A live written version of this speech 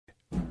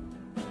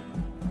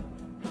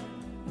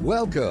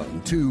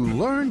Welcome to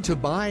Learn to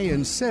Buy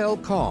and Sell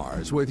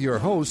Cars with your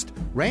host,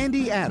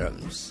 Randy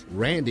Adams.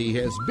 Randy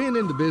has been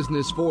in the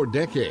business for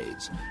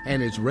decades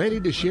and is ready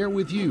to share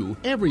with you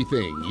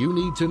everything you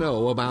need to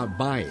know about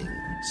buying,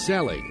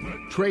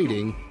 selling,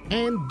 trading,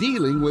 and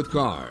dealing with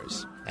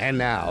cars. And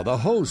now, the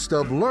host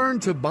of Learn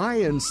to Buy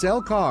and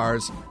Sell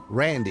Cars,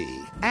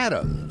 Randy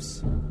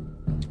Adams.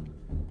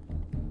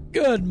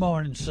 Good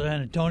morning,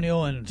 San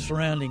Antonio and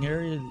surrounding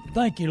area.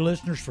 Thank you,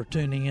 listeners, for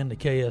tuning in to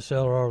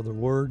KSLR The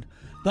Word.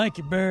 Thank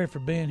you, Barry, for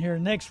being here.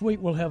 Next week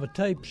we'll have a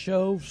tape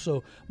show,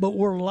 but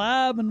we're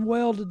live and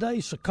well today,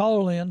 so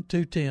call in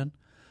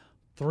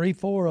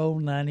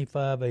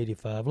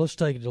 210-340-9585. Let's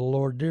take it to the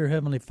Lord. Dear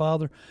Heavenly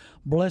Father,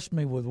 bless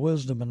me with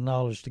wisdom and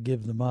knowledge to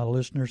give to my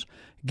listeners.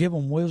 Give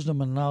them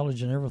wisdom and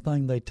knowledge in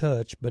everything they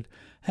touch, but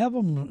have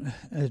them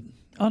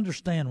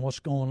understand what's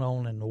going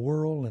on in the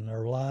world, in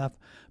their life,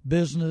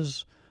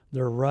 business,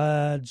 their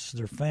rides,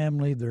 their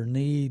family, their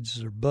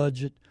needs, their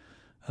budget.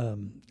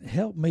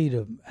 Help me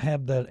to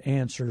have that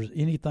answer,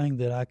 anything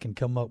that I can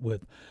come up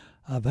with.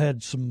 I've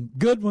had some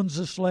good ones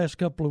this last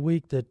couple of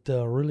weeks that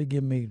really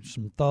give me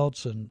some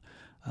thoughts, and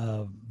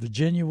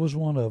Virginia was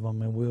one of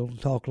them, and we'll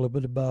talk a little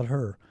bit about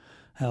her,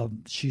 how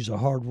she's a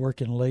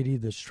hard-working lady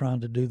that's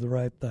trying to do the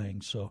right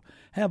thing. So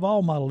have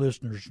all my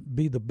listeners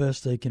be the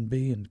best they can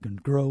be and can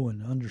grow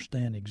and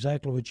understand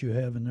exactly what you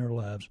have in their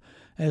lives.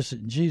 As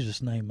in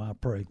Jesus' name I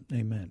pray,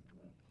 amen.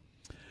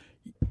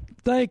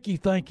 Thank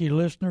you,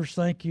 listeners.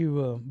 Thank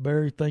you,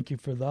 Barry. Thank you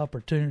for the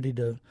opportunity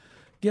to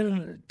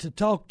to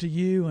talk to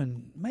you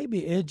and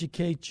maybe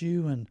educate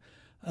you. And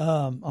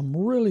I'm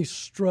really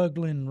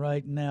struggling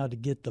right now to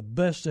get the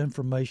best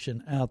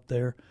information out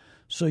there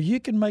so you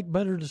can make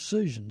better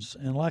decisions.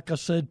 And like I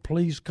said,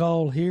 please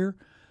call here,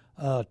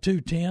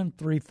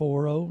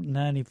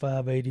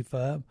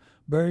 210-340-9585.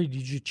 Barry,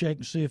 did you check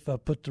and see if I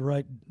put the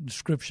right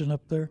description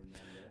up there?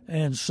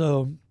 And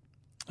so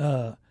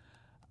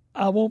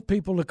I want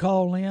people to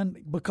call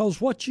in because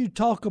what you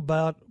talk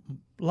about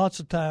lots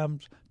of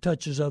times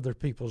touches other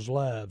people's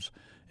lives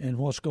and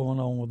what's going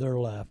on with their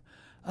life.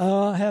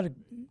 I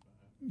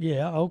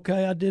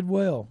did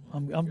well.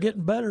 I'm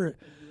getting better.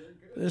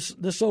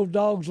 This old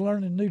dog's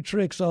learning new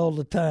tricks all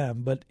the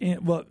time, but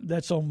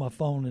that's on my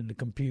phone and the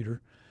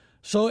computer.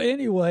 So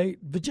anyway,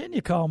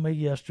 Virginia called me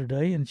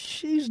yesterday, and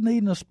she's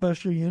needing a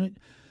special unit.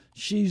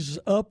 She's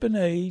up in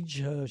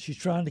age. She's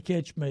trying to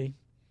catch me.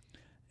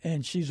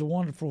 And she's a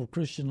wonderful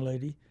Christian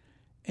lady,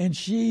 and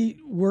she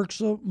works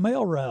a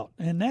mail route,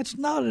 and that's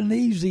not an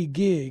easy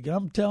gig,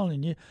 I'm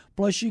telling you.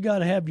 Plus, you got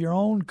to have your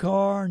own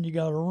car, and you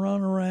got to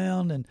run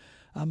around, and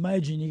I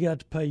imagine you got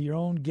to pay your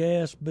own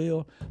gas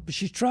bill. But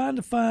she's trying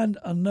to find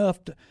enough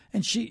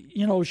and she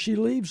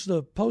leaves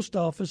the post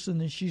office,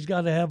 and then she's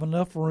got to have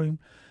enough room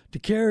to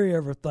carry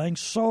everything,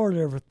 sort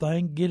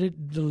everything, get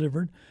it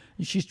delivered,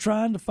 and she's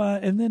trying to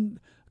find. And then,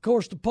 of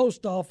course, the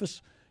post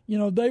office.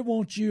 They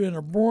want you in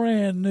a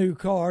brand new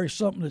car,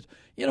 something that,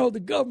 the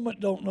government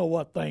don't know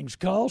what things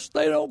cost.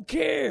 They don't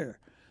care.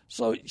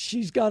 So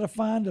she's got to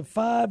find a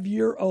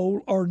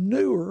 5-year-old or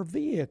newer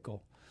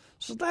vehicle.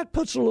 So that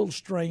puts a little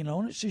strain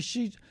on it. So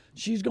she's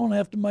going to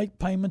have to make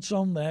payments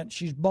on that.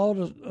 She's bought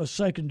a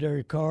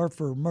secondary car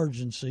for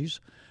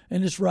emergencies,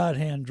 and it's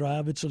right-hand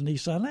drive. It's a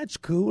Nissan. That's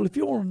cool. If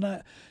you want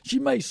to, she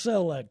may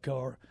sell that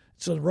car.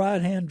 It's a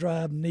right-hand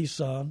drive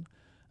Nissan.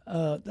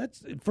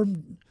 That's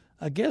from,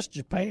 I guess,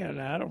 Japan.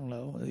 I don't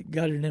know. They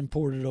got it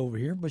imported over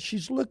here, but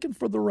she's looking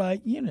for the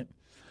right unit.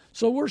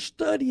 So we're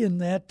studying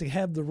that to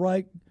have the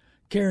right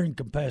carrying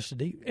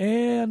capacity,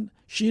 and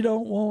she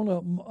don't want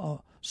a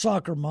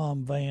soccer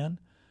mom van,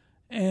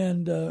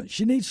 and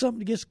she needs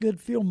something to get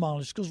good fuel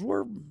mileage because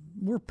we're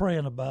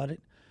praying about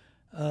it,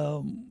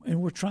 and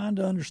we're trying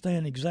to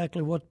understand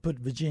exactly what to put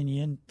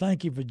Virginia in.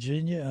 Thank you,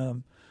 Virginia,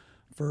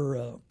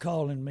 for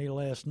calling me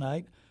last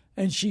night.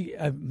 And she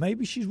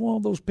maybe she's one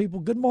of those people.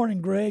 Good morning,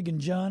 Greg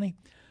and Johnny.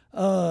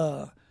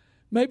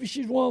 Maybe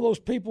she's one of those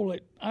people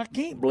that I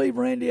can't believe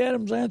Randy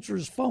Adams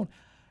answers his phone.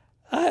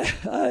 I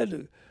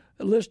had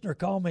a listener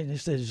call me and he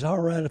said, "Is it all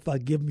right if I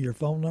give him your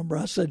phone number?"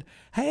 I said,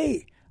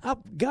 "Hey,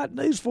 I've got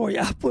news for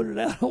you. I put it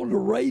out on the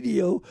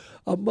radio.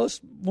 I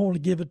must want to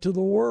give it to the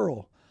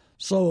world."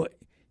 So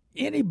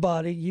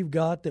anybody you've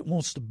got that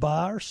wants to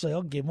buy or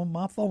sell, give them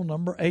my phone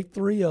number,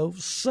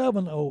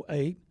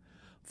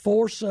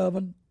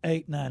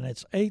 830-708-4789.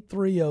 That's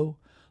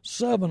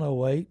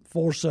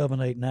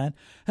 830-708-4789.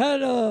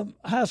 Had a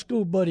high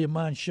school buddy of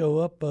mine show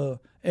up,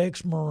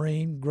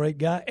 ex-Marine, great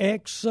guy,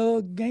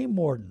 ex-game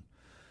warden.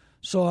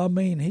 So, I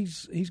mean,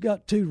 he's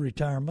got 2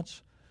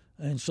 retirements,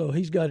 and so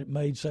he's got it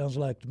made, sounds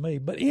like to me.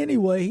 But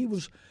anyway,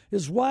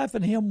 his wife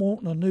and him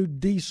wanting a new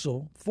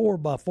diesel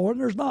 4x4,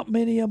 and there's not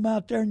many of them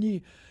out there, and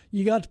you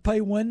got to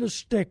pay window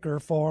sticker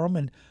for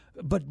them,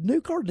 but new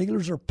car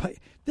dealers are pay.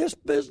 This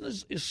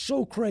business is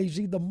so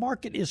crazy. The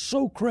market is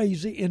so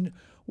crazy, and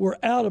we're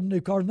out of new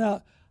cars.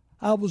 Now,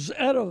 I was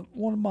at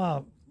one of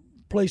my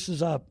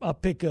places I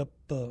pick up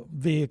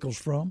vehicles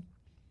from,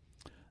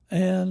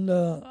 and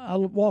I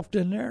walked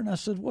in there, and I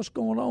said, "What's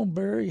going on,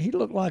 Barry?" He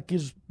looked like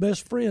his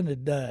best friend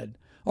had died.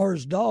 or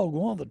his dog,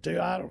 one of the two.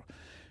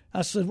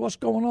 I said, what's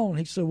going on?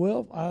 He said,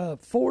 well,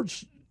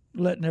 Ford's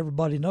letting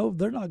everybody know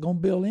they're not going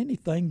to build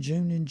anything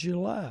June and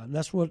July.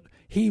 That's what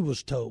he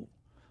was told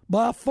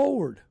by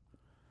Ford.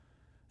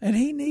 And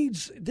he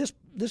needs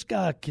this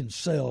guy can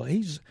sell.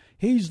 He's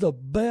the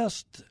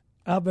best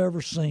I've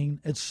ever seen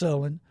at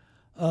selling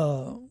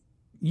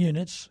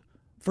units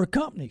for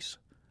companies.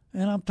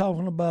 And I'm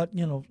talking about,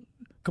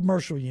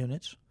 commercial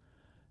units.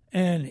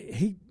 And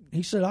he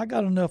said, I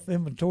got enough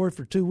inventory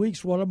for 2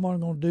 weeks. What am I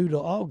going to do to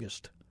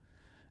August?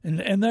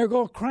 And they're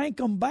going to crank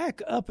them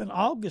back up in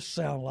August,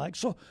 sound like.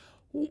 So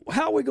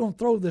how are we going to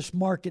throw this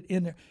market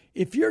in there?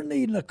 If you're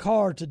needing a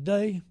car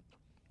today,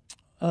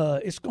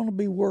 it's going to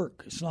be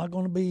work. It's not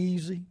going to be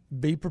easy.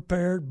 Be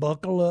prepared,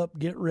 buckle up,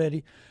 get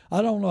ready.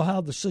 I don't know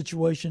how the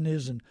situation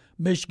is in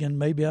Michigan.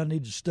 Maybe I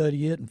need to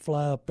study it and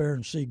fly up there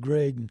and see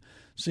Greg and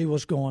see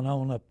what's going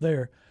on up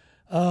there.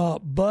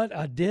 But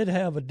I did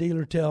have a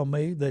dealer tell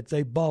me that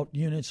they bought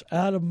units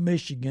out of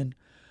Michigan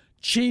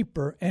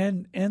cheaper,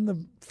 and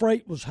the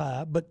freight was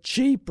high, but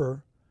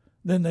cheaper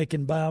than they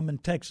can buy them in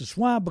Texas.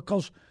 Why?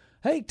 Because,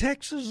 hey,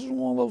 Texas is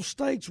one of those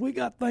states. We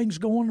got things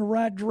going the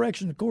right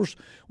direction. Of course,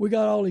 we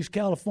got all these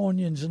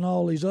Californians and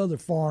all these other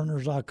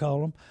foreigners, I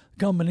call them,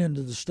 coming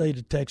into the state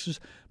of Texas,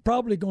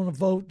 probably going to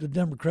vote the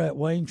Democrat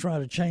way and try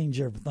to change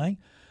everything.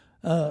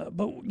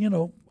 But,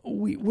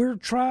 we're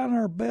trying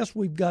our best.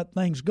 We've got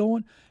things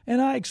going.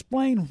 And I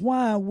explained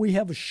why we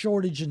have a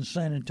shortage in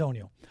San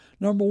Antonio.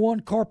 Number one,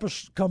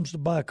 Corpus comes to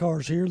buy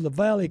cars here. The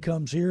Valley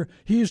comes here.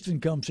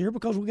 Houston comes here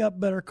because we got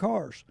better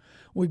cars.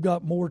 We've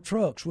got more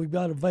trucks. We've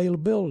got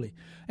availability.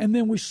 And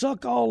then we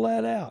suck all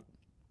that out.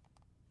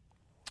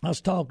 I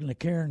was talking to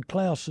Karen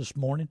Klaus this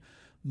morning,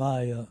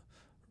 my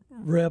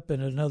rep at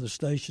another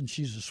station.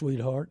 She's a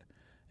sweetheart.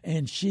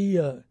 And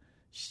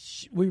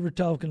we were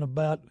talking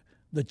about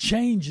the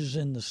changes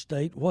in the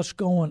state, what's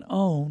going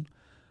on.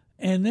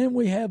 And then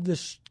we have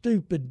this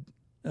stupid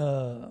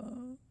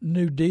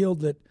new deal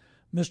that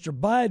Mr.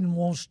 Biden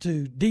wants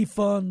to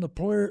defund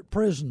the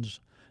prisons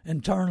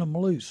and turn them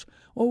loose.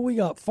 Well, we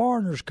got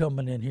foreigners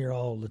coming in here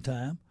all the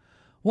time.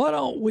 Why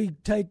don't we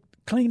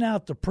clean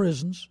out the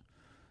prisons,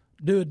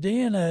 do a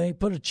DNA,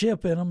 put a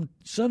chip in them,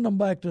 send them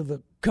back to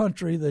the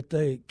country that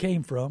they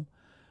came from,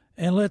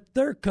 and let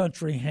their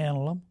country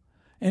handle them.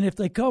 And if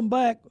they come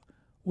back,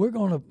 we're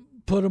going to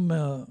put them,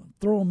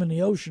 throw them in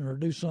the ocean or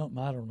do something.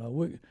 I don't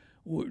know.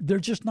 They're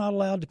just not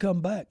allowed to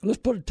come back. Let's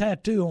put a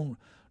tattoo on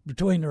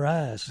between their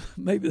eyes.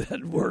 Maybe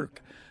that'd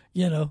work,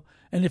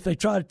 And if they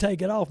try to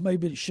take it off,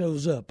 maybe it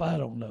shows up. I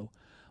don't know.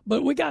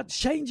 But we got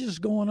changes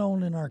going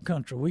on in our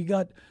country. We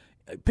got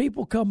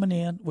people coming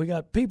in. We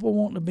got people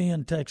wanting to be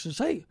in Texas.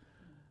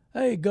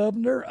 Hey,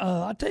 Governor,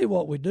 I tell you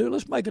what we do.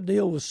 Let's make a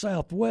deal with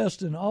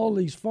Southwest and all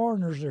these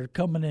foreigners that are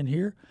coming in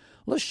here.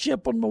 Let's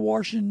ship them to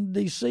Washington,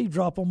 D.C.,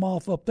 drop them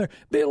off up there.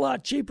 Be a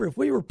lot cheaper. If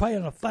we were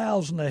paying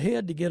 $1,000 a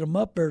head to get them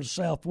up there to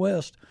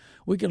Southwest,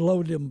 we could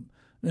load them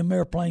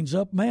airplanes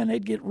up. Man,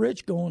 they'd get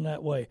rich going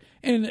that way.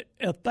 And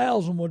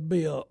 $1,000 would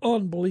be an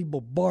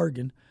unbelievable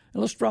bargain.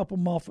 And let's drop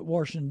them off at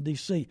Washington,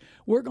 D.C.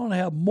 We're going to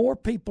have more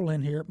people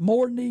in here,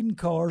 more needing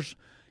cars,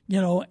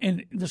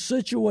 and the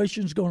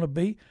situation's going to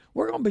be,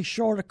 we're going to be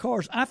short of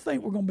cars. I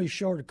think we're going to be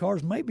short of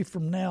cars maybe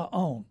from now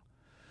on.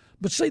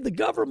 But see, the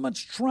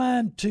government's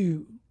trying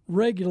to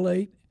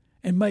regulate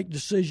and make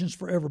decisions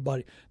for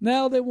everybody.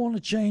 Now they want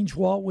to change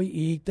what we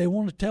eat. They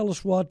want to tell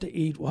us what to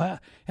eat,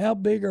 how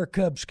big our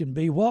cups can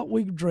be, what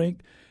we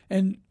drink.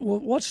 And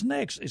what's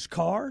next? Is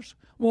cars?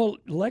 Well,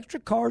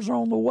 electric cars are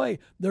on the way.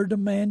 They're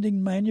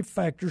demanding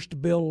manufacturers to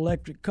build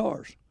electric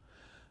cars.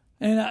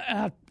 And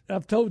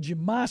I've told you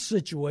my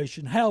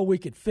situation, how we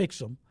could fix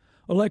them.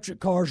 Electric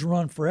cars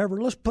run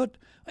forever. Let's put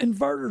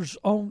inverters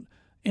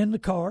in the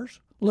cars.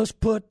 Let's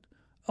put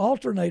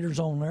alternators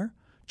on there.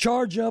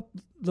 Charge up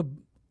the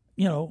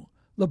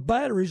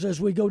batteries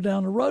as we go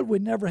down the road. We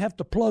never have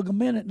to plug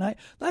them in at night.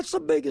 That's the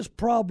biggest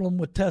problem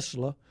with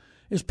Tesla,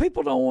 is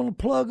people don't want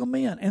to plug them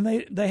in,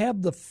 and they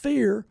have the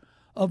fear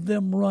of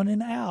them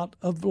running out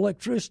of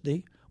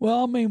electricity.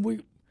 Well, I mean, we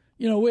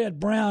had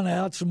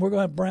brownouts, and we're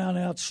going to have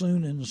brownouts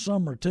soon in the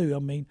summer too. I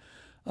mean,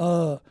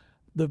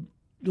 the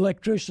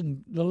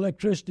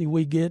electricity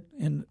we get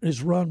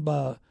is run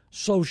by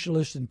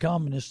socialists and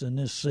communists in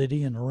this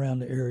city and around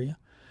the area,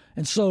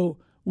 and so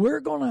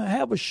we're going to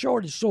have a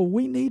shortage. So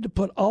we need to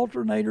put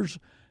alternators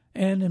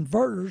and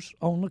inverters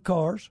on the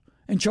cars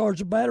and charge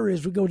the battery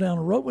as we go down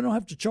the road. We don't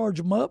have to charge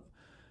them up.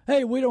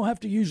 Hey, we don't have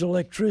to use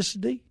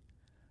electricity.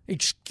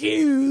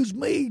 Excuse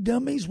me,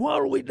 dummies, what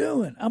are we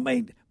doing? I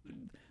mean,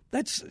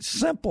 that's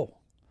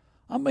simple.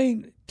 I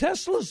mean,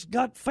 Tesla's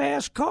got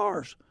fast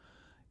cars.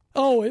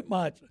 Oh,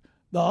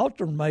 the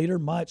alternator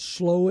might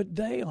slow it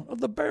down.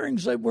 The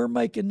bearings that we're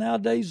making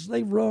nowadays,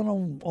 they run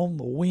on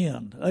the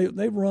wind.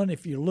 They run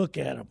if you look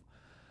at them.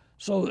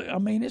 So, I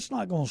mean, it's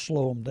not going to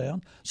slow them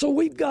down. So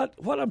we've got,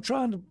 what I'm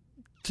trying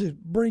to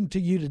bring to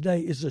you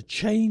today is the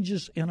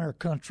changes in our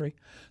country,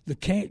 the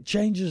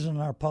changes in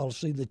our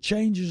policy, the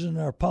changes in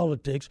our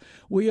politics.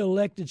 We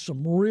elected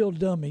some real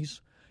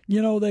dummies,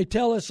 You know, they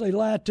tell us, they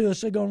lie to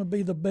us, they're going to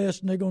be the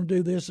best and they're going to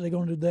do this and they're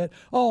going to do that.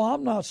 Oh,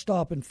 I'm not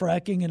stopping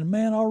fracking. And,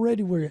 man,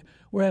 already we're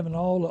having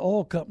all the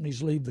oil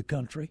companies leave the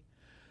country.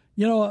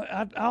 You know,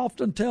 I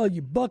often tell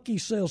you, Bucky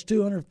sells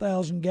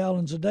 200,000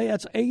 gallons a day.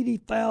 That's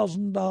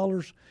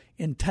 $80,000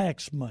 in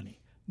tax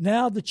money.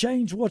 Now the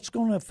change, what's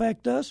going to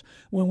affect us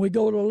when we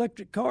go to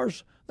electric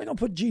cars, they're going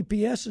to put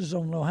GPSs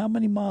on how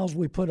many miles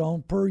we put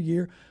on per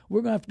year.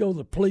 We're going to have to go to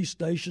the police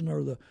station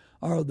or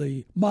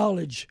the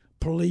mileage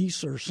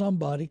police or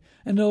somebody,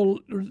 and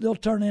they'll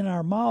turn in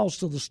our miles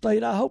to the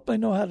state. I hope they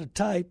know how to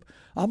type.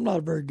 I'm not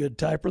a very good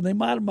typer. They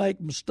might have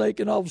made a mistake,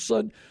 and all of a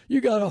sudden you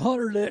got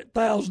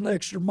 100,000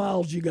 extra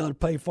miles you got to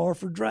pay for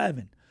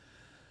driving.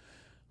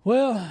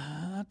 Well,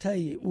 I tell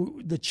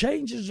you, the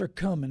changes are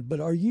coming, but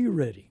are you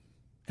ready?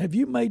 Have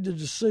you made the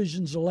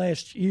decisions the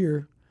last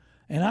year?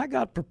 And I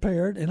got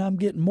prepared, and I'm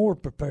getting more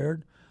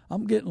prepared.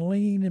 I'm getting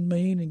lean and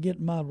mean and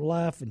getting my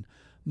life and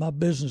my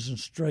business in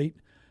straight,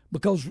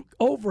 because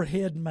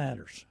overhead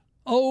matters.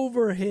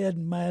 Overhead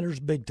matters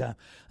big time.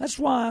 That's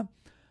why,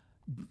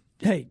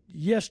 hey,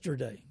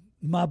 yesterday,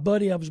 my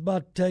buddy I was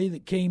about to tell you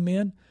that came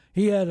in,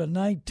 he had a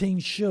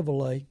 19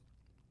 Chevrolet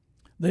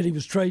that he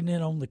was trading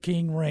in on the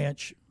King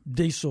Ranch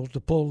diesel to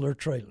pull their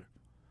trailer.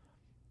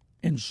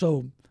 And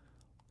so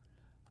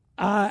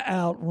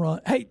I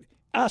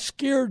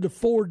scared the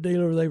Ford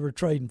dealer they were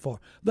trading for.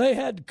 They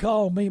had to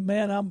call me,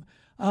 man,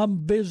 I'm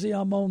busy,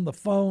 I'm on the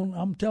phone.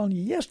 I'm telling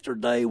you,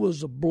 yesterday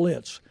was a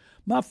blitz.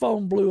 My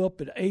phone blew up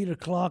at 8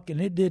 o'clock,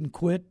 and it didn't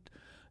quit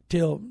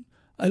till,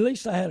 at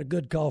least I had a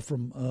good call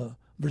from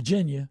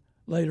Virginia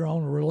later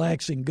on, a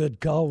relaxing good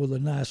call with a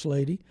nice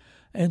lady.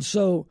 And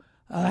so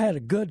I had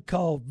a good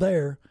call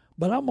there.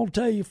 But I'm going to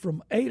tell you,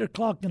 from 8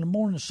 o'clock in the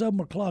morning to 7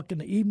 o'clock in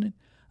the evening,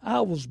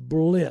 I was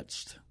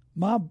blitzed.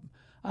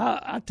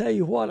 I tell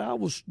you what, I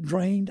was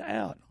drained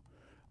out.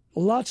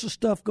 Lots of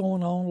stuff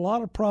going on, a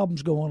lot of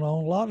problems going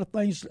on, a lot of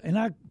things, and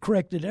I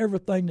corrected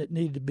everything that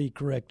needed to be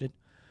corrected.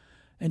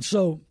 And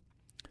so,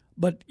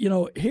 but, you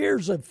know,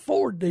 here's a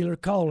Ford dealer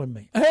calling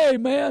me. Hey,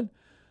 man,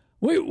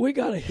 we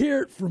got to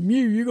hear it from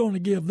you. You're going to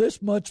give this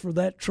much for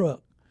that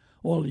truck.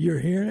 Well, you're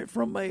hearing it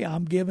from me.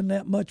 I'm giving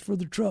that much for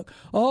the truck.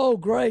 Oh,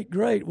 great.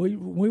 We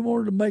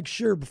wanted to make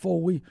sure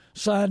before we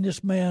sign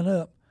this man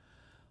up.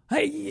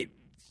 Hey,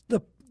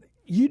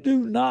 you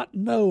do not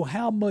know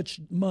how much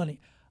money.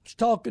 I was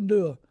talking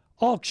to an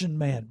auction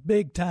man,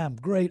 big time,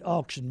 great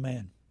auction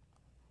man.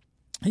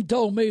 He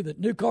told me that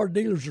new car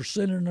dealers are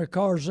sending their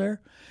cars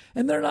there,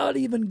 and they're not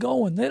even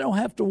going. They don't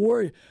have to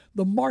worry.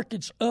 The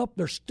market's up.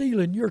 They're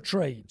stealing your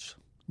trades.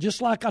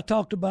 Just like I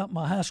talked about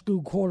my high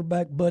school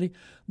quarterback buddy,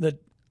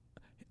 that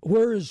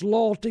where is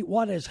loyalty?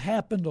 What has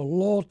happened to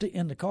loyalty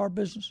in the car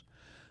business?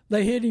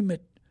 They hit him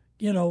at,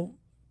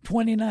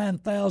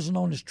 $29,000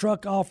 on his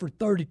truck, offered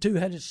 $32,000,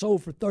 had it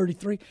sold for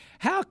 $33,000.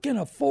 How can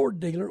a Ford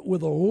dealer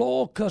with a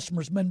loyal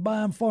customer, has been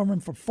buying from him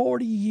for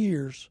 40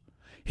 years,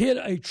 hit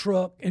a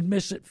truck and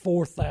miss it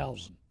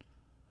 $4,000?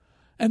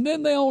 And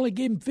then they only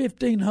give him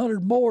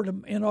 $1,500 more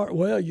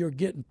you're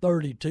getting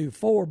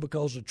 $32,400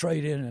 because of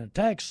trade-in and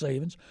tax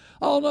savings.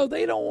 Oh, no,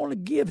 they don't want to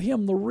give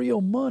him the real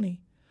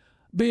money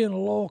being a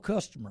loyal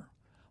customer.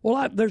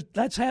 Well,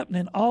 that's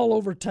happening all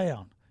over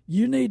town.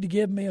 You need to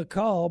give me a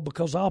call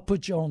because I'll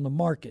put you on the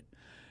market.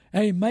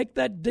 Hey, make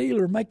that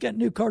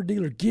new car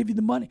dealer give you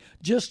the money,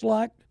 just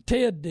like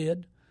Ted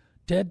did.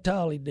 Ted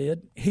Tolly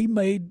did. He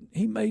made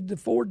the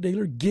Ford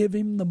dealer give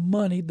him the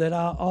money that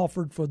I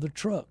offered for the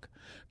truck.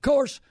 Of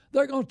course,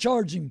 they're going to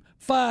charge him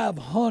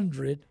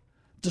 $500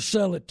 to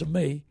sell it to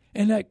me,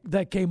 and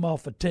that came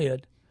off of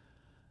Ted.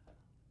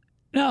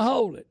 Now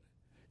hold it.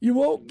 You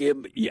won't give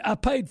me. I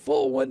paid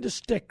full window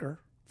sticker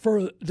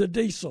for the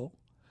diesel,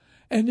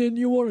 and then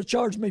you want to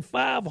charge me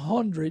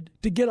 $500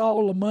 to get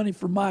all the money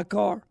for my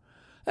car?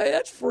 Hey,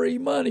 that's free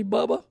money,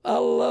 Bubba. I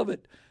love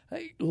it.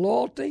 Hey,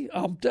 loyalty,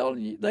 I'm telling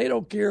you, they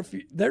don't care if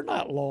they're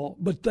not loyal,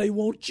 but they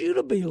want you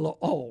to be loyal.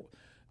 Oh,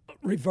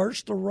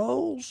 reverse the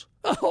roles?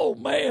 Oh,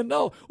 man,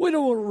 no. We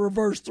don't want to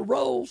reverse the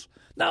roles.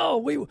 No,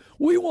 we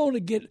want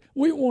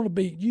to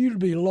be you to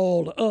be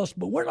loyal to us,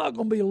 but we're not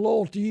going to be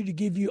loyal to you to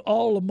give you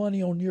all the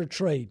money on your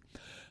trade.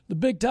 The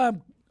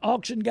big-time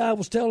auction guy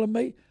was telling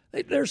me,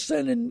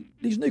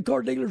 these new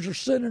car dealers are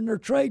sending their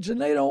trades,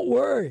 and they don't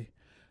worry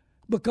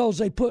because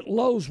they put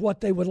Lowe's what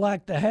they would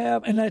like to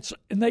have, and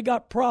they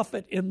got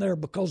profit in there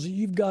because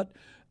you've got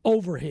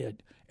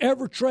overhead.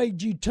 Every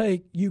trade you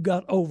take, you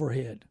got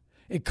overhead.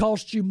 It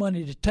costs you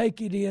money to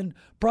take it in,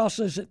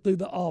 process it through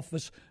the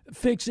office,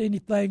 fix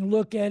anything,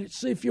 look at it,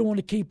 see if you want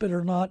to keep it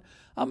or not.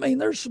 I mean,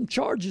 there's some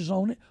charges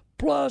on it.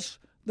 Plus,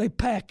 they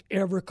pack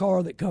every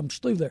car that comes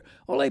through there.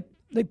 Well,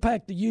 they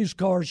pack the used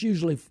cars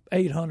usually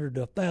 $800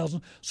 to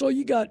 $1,000. So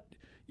you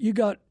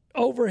got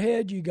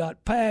overhead, you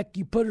got pack,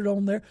 you put it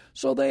on there.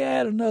 So they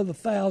add another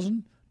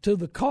 $1,000 to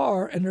the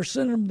car, and they're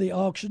sending them to the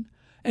auction,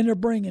 and they're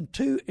bringing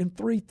 $2,000 and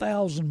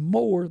 $3,000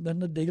 more than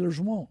the dealers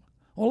want.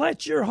 Well,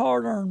 that's your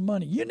hard-earned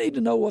money. You need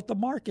to know what the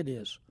market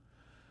is.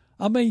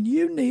 I mean,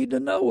 you need to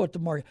know what the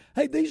market.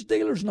 Hey, these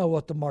dealers know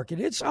what the market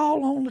is. It's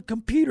all on the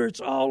computer. It's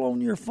all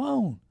on your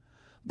phone.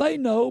 They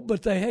know,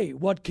 but hey,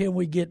 what can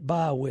we get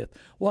by with?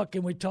 What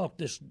can we talk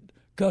this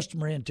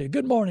customer into?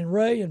 Good morning,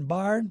 Ray and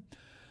Byron.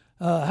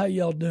 How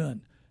y'all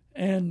doing?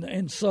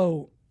 And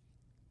so,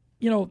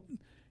 you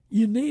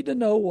need to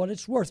know what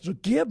it's worth. So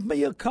give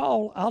me a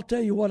call. I'll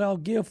tell you what I'll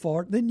give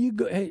for it. Then you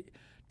go, hey,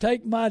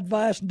 take my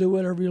advice and do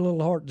whatever your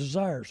little heart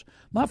desires.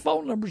 My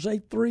phone number is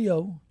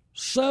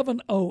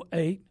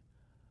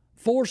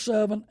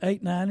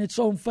 830-708-4789. It's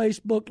on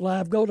Facebook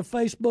Live. Go to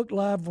Facebook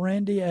Live,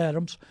 Randy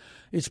Adams.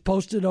 It's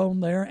posted on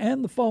there,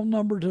 and the phone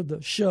number to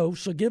the show.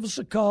 So give us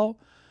a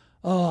call.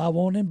 I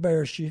won't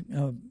embarrass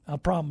you, I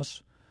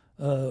promise,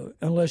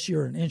 unless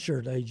you're an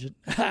insurance agent.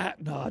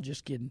 No,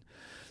 just kidding.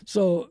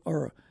 So,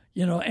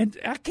 and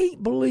I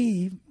can't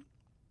believe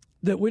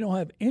that we don't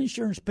have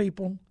insurance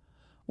people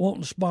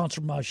wanting to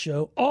sponsor my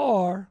show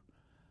or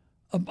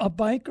a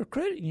bank or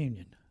credit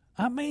union.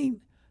 I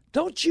mean,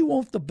 don't you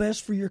want the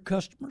best for your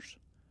customers?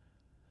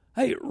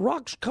 Hey,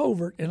 Rox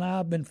Covert and I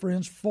have been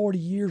friends for 40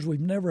 years. We've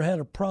never had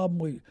a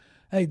problem.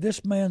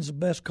 This man's the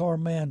best car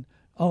man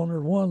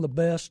owner, one of the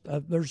best.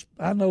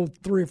 I know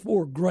 3 or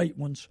 4 great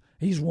ones.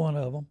 He's one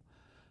of them.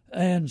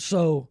 And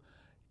so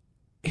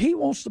he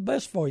wants the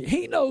best for you.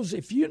 He knows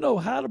if you know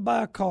how to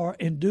buy a car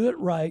and do it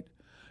right,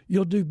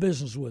 you'll do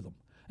business with him.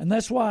 And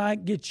that's why I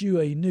get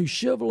you a new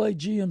Chevrolet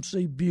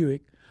GMC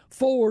Buick,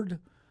 Ford,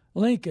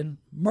 Lincoln,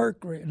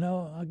 Mercury.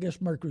 No, I guess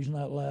Mercury's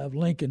not live.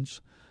 Lincoln's,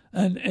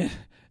 and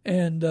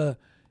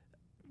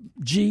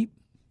Jeep,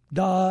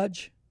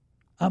 Dodge.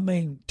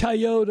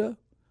 Toyota.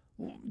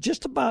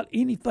 Just about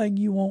anything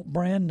you want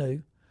brand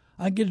new,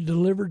 I get it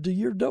delivered to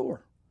your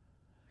door.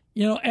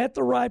 At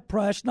the right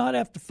price, not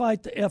have to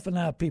fight the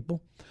F&I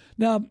people.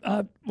 Now,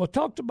 I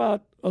talked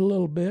about a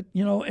little bit,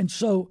 I'm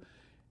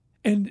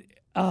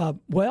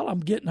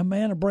getting a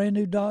man a brand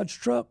new Dodge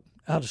truck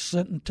out of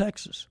Sinton,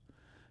 Texas.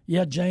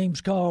 Yeah,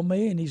 James called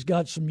me, and he's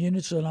got some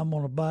units that I'm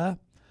going to buy.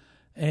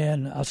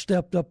 And I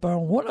stepped up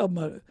on one of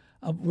them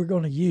we're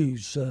going to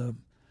use.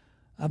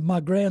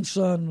 My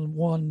grandson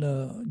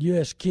won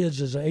U.S.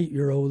 Kids as an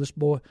 8-year-old. This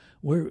boy,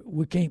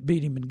 we can't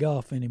beat him in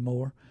golf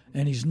anymore.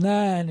 And he's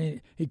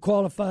 9. He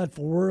qualified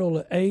for World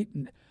at 8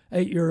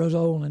 years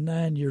old and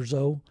 9 years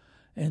old.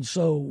 And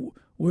so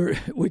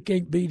we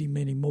can't beat him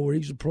anymore.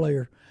 He's a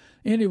player.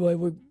 Anyway,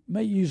 we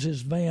may use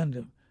his van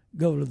to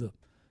go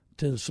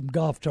to some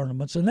golf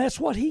tournaments, and that's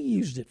what he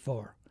used it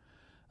for.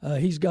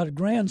 He's got a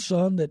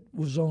grandson that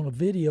was on a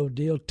video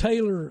deal,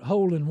 Taylor's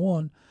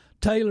Hole-in-One,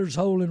 or Taylor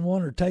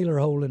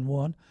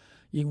Hole-in-One.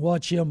 You can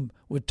watch him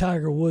with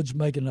Tiger Woods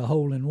making a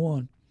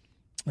hole-in-one.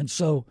 And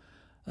so,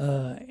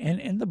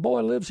 and the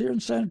boy lives here in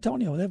San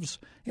Antonio.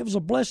 It was a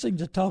blessing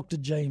to talk to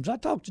James. I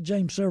talked to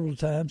James several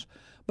times,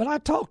 but I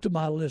talk to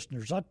my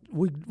listeners.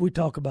 We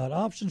talk about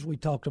options. We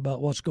talked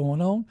about what's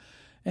going on.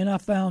 And I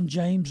found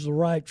James the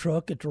right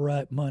truck at the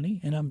right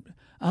money, and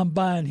I'm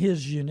buying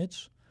his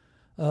units.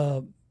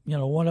 One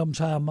of them's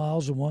high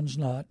miles and one's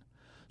not.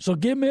 So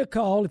give me a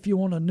call if you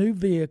want a new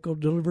vehicle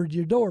delivered to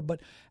your door.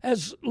 But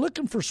as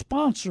looking for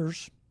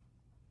sponsors,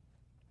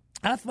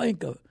 I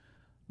think of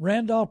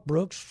Randolph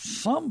Brooks,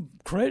 some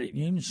credit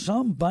union,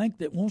 some bank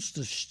that wants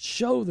to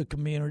show the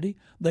community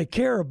they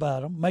care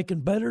about them,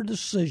 making better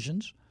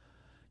decisions,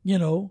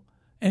 and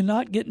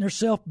not getting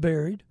themselves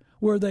buried,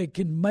 where they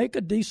can make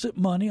a decent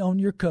money on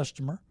your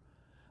customer,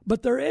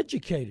 but they're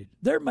educated.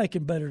 They're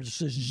making better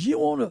decisions. You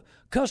want a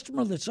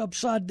customer that's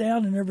upside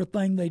down in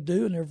everything they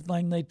do and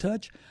everything they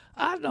touch?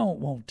 I don't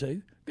want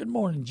to. Good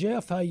morning,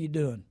 Jeff. How you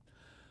doing?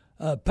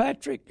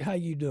 Patrick, how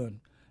you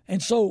doing?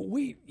 And so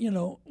we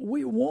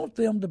want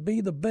them to be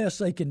the best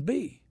they can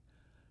be.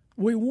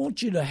 We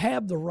want you to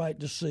have the right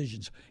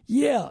decisions.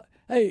 Yeah,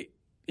 hey,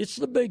 it's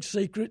the big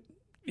secret.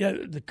 Yeah,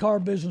 the car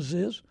business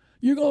is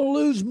you're going to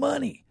lose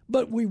money.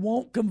 But we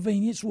want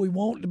convenience. We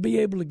want to be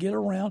able to get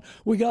around.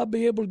 We got to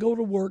be able to go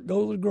to work,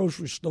 go to the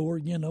grocery store,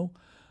 The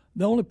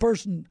only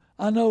person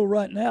I know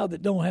right now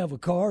that don't have a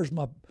car is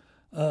my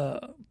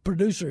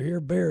producer here,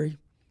 Barry.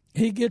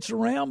 He gets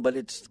around, but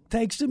it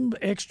takes him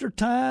extra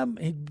time.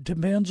 It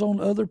depends on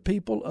other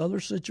people, other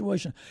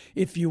situations.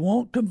 If you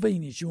want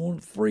convenience, you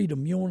want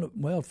freedom,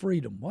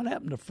 freedom. What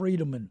happened to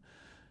freedom in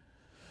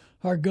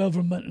our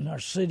government and our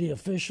city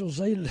officials?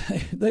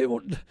 They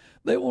want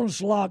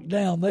us locked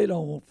down. They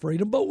don't want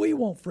freedom, but we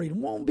want freedom.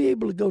 We want to be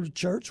able to go to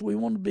church. We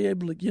want to be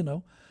able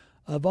to,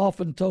 I've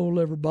often told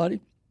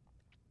everybody,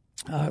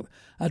 I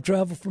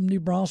travel from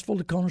New Braunfels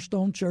to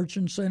Cornerstone Church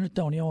in San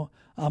Antonio.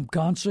 I'm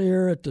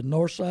concierge at the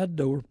north side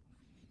door.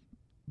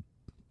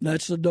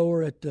 That's the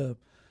door at the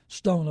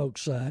Stone Oak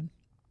side.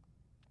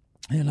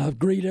 And I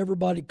greet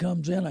everybody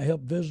comes in. I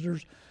help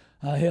visitors.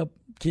 I help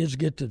kids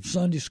get to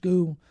Sunday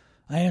school.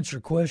 I answer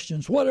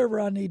questions.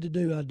 Whatever I need to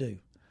do, I do.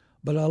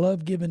 But I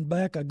love giving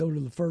back. I go to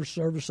the first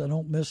service. I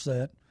don't miss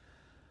that.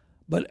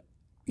 But,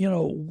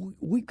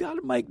 we've got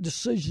to make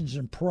decisions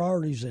and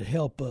priorities that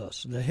help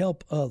us, that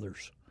help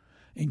others,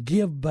 and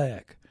give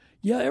back.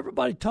 Yeah,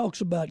 everybody talks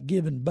about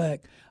giving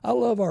back. I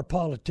love our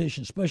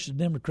politicians, especially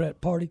the Democrat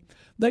Party.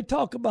 They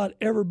talk about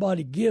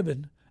everybody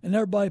giving and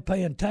everybody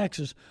paying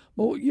taxes.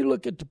 But you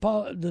look at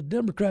the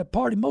Democrat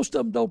Party, most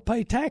of them don't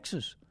pay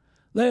taxes.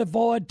 They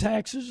avoid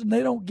taxes, and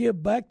they don't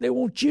give back. They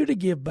want you to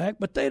give back,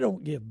 but they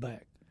don't give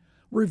back.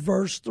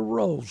 Reverse the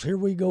roles. Here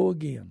we go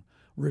again.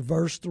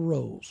 Reverse the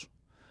roles.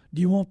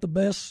 Do you want the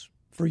best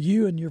for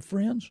you and your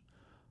friends?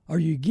 Are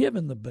you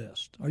giving the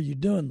best? Are you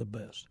doing the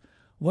best?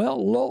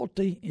 Well,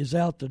 loyalty is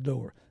out the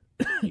door.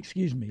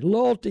 Excuse me.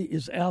 Loyalty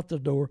is out the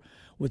door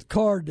with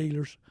car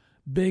dealers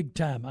big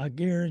time, I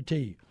guarantee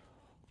you.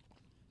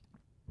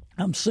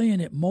 I'm seeing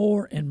it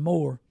more and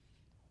more.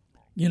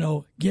 You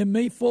know, give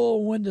me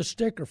full window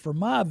sticker for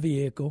my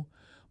vehicle,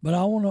 but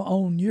I want to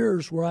own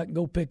yours where I can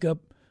go pick up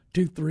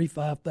 $2,000,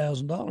 $3,000,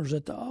 $5,000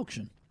 at the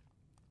auction.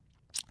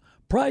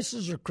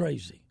 Prices are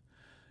crazy.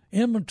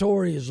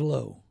 Inventory is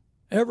low.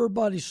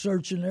 Everybody's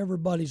searching.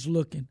 Everybody's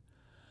looking.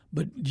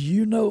 But do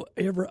you know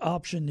every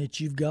option that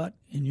you've got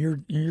in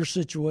your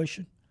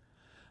situation?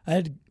 I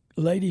had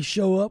a lady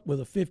show up with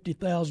a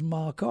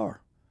 50,000-mile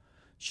car.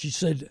 She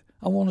said,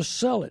 I want to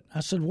sell it.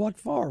 I said, what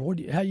for?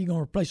 How are you going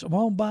to replace it? I'm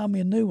going to buy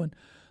me a new one.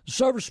 The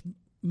service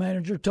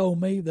manager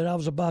told me that I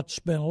was about to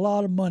spend a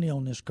lot of money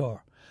on this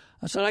car.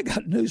 I said, I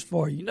got news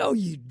for you. No,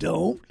 you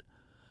don't.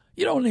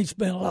 You don't need to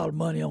spend a lot of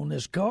money on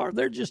this car.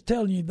 They're just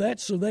telling you that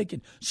so they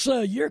can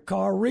sell your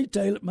car,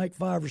 retail it, make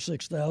 $5,000 or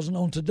 $6,000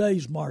 on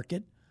today's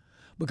market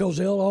because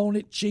they'll own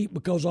it cheap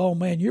because, oh,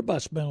 man, you're about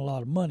to spend a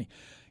lot of money.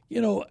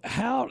 You know,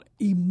 how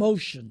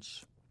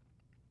emotions,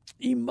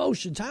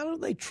 how do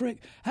they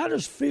trick? How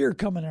does fear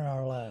come in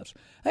our lives?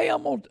 Hey,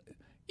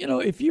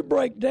 if you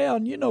break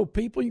down,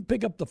 people, you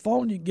pick up the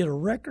phone, you can get a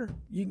wrecker,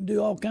 you can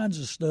do all kinds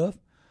of stuff,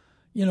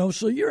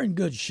 so you're in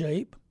good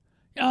shape.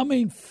 I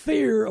mean,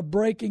 fear of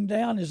breaking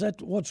down, is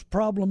that what the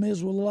problem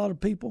is with a lot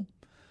of people?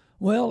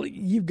 Well,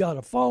 you've got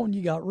a phone,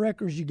 you got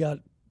wreckers, you got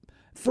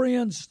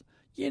friends.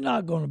 You're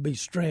not going to be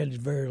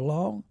stranded very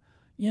long.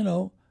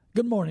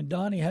 Good morning,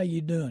 Donnie. How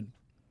you doing?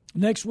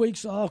 Next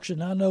week's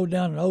auction, I know,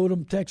 down in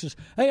Odom, Texas.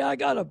 Hey, I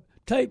got a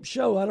taped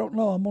show. I don't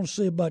know. I'm going to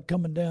see about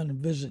coming down and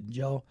visiting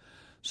y'all.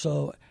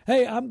 So,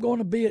 hey, I'm going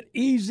to be at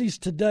Easy's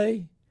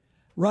today,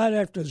 right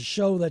after the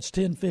show. That's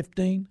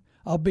 10:15.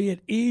 I'll be at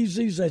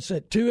Easy's. That's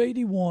at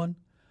 281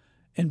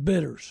 in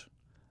Bitters.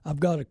 I've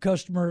got a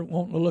customer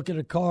wanting to look at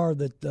a car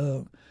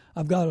that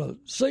I've got a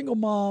single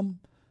mom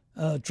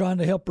trying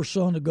to help her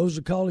son who goes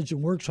to college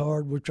and works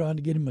hard. We're trying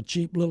to get him a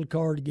cheap little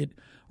car to get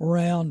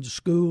around to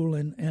school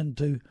and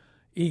to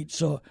eat.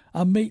 So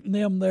I'm meeting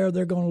them there.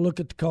 They're going to look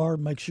at the car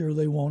and make sure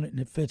they want it and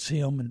it fits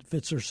him and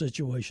fits their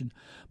situation.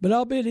 But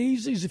I'll be at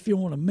Easy's if you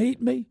want to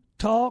meet me,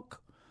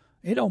 talk.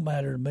 It don't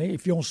matter to me.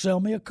 If you want to sell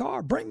me a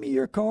car, bring me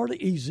your car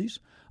to Easy's.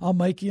 I'll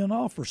make you an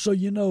offer so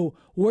you know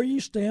where you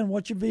stand,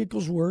 what your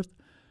vehicle's worth,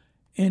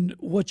 and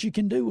what you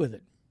can do with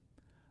it.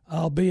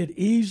 I'll be at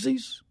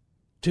Easy's,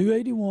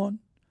 281,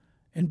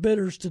 in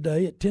Bitters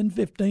today at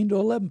 10:15 to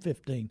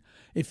 11:15.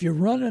 If you're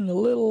running a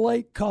little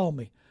late, call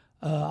me.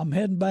 I'm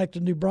heading back to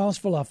New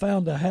Braunfels. I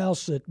found a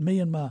house that me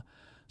and my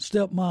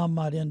stepmom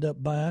might end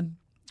up buying.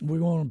 We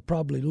want to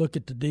probably look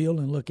at the deal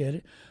and look at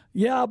it.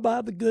 Yeah, I'll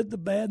buy the good, the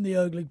bad, and the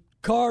ugly.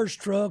 Cars,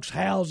 trucks,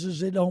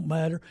 houses, it don't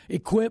matter.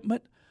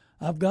 Equipment.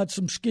 I've got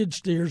some skid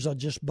steers I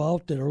just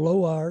bought that are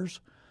low hours.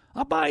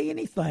 I buy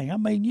anything. I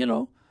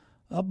mean,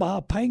 I buy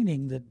a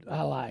painting that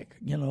I like,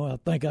 I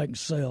think I can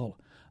sell.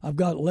 I've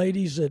got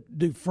ladies that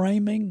do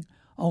framing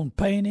on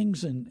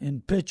paintings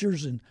and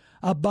pictures, and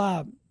I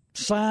buy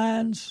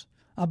signs.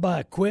 I buy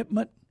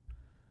equipment.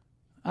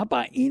 I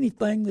buy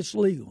anything that's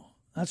legal.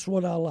 That's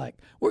what I like.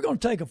 We're going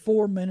to take a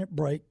 4-minute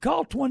break.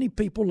 Call 20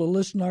 people to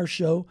listen to our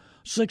show,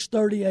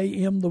 6:30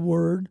 a.m. The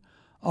Word,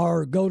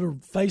 or go to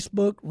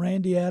Facebook,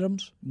 Randy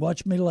Adams,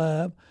 watch me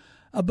live.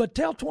 But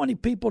tell 20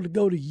 people to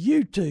go to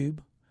YouTube,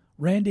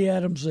 Randy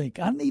Adams Inc.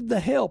 I need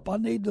the help. I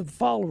need the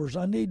followers.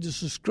 I need the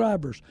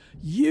subscribers.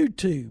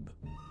 YouTube,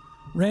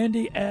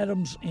 Randy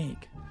Adams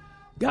Inc.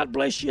 God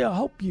bless you. I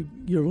hope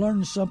you're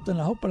learning something.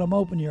 I hope I'm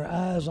opening your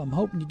eyes. I'm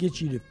hoping to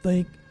get you to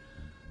think.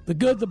 The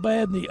good, the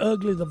bad, and the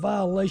ugly, the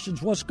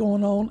violations, what's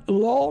going on.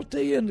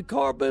 Loyalty in the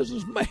car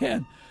business,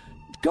 man.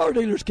 Car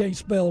dealers can't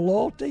spell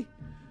loyalty.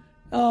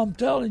 I'm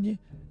telling you.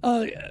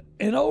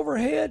 And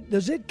overhead,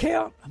 does it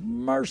count?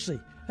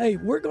 Mercy. Hey,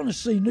 we're going to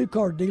see new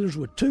car dealers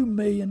with $2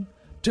 million,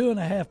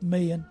 $2.5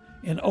 million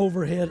in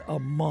overhead a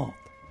month.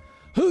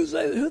 Who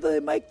do they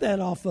make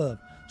that off of?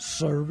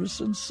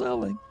 Service and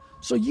selling.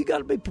 So you got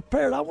to be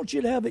prepared. I want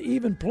you to have an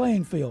even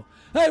playing field.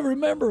 Hey,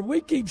 remember,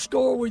 we keep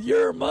score with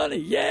your money.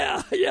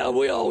 Yeah,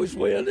 we always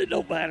win. It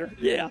don't matter.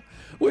 Yeah,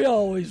 we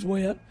always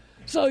win.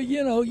 So,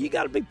 you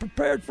got to be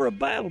prepared for a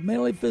battle,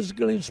 mentally,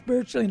 physically, and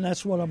spiritually, and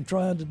that's what I'm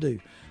trying to do.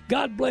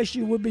 God bless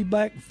you. We'll be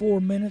back in 4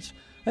 minutes.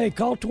 Hey,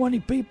 call 20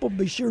 people.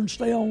 Be sure and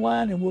stay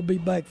online, and we'll be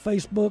back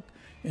Facebook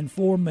in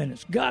 4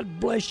 minutes. God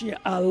bless you.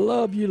 I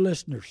love you,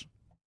 listeners.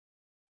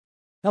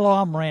 Hello,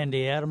 I'm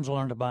Randy Adams,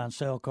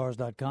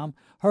 LearnToBuyAndSellCars.com.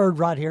 Heard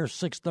right here,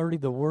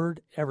 6:30, The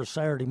Word, every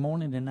Saturday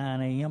morning at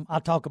 9 a.m. I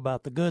talk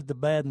about the good, the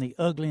bad, and the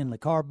ugly in the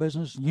car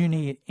business. You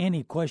need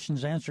any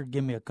questions answered,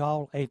 give me a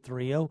call,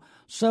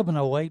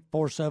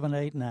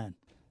 830-708-4789.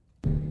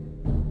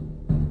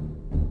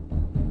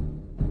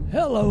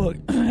 Hello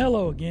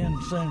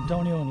again, San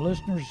Antonio and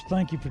listeners.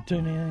 Thank you for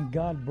tuning in.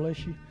 God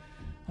bless you.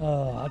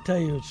 I tell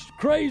you, it's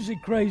crazy,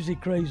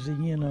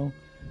 you know.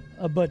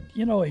 But,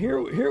 you know,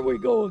 here we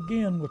go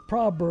again with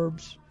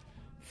Proverbs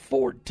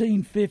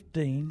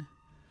 14:15.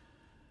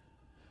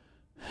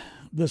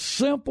 The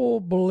simple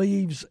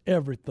believes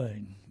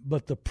everything,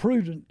 but the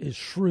prudent is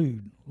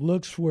shrewd,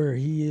 looks where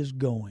he is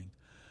going.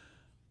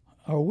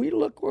 Are we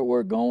look where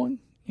we're going?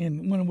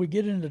 And when we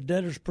get into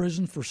debtor's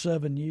prison for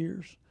 7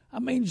 years? I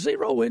mean,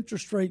 zero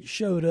interest rate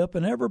showed up,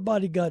 and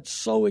everybody got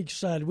so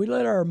excited. We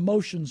let our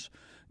emotions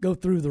go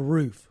through the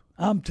roof.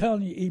 I'm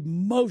telling you,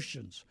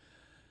 emotions,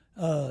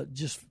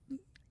 just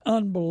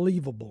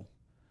unbelievable.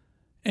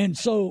 And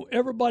so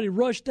everybody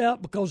rushed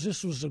out because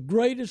this was the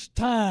greatest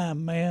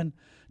time, man,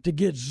 to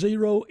get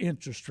zero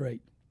interest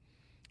rate.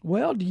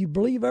 Well, do you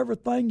believe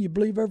everything? You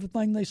believe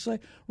everything they say?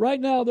 Right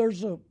now,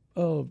 there's a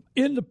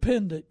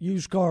independent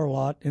used car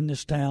lot in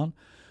this town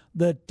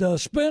that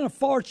spent a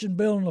fortune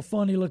building a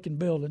funny-looking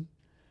building,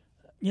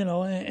 you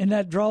know, and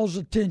that draws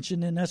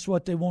attention, and that's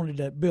what they wanted,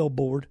 that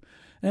billboard.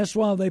 And that's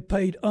why they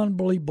paid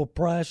unbelievable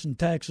price and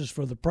taxes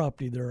for the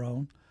property they're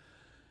on.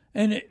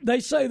 And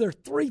they say they're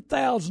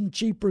 $3,000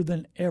 cheaper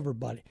than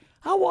everybody.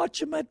 I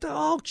watch them at the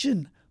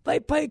auction. They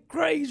pay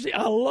crazy.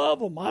 I love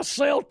them. I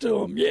sell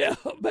to them. Yeah,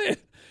 man.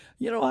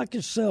 You know, I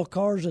can sell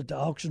cars at the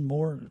auction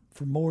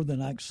for more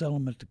than I can sell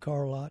them at the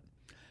car lot.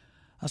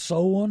 I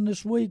sold one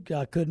this week.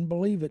 I couldn't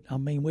believe it. I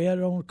mean, we had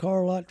it on the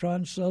car lot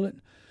trying to sell it.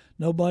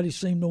 Nobody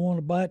seemed to want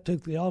to buy it.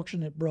 Took the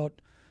auction. It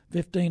brought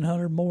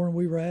 $1,500 more than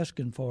we were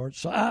asking for it.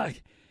 So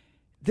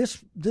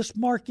this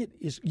market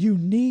is, you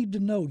need to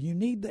know. You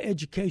need the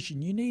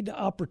education. You need the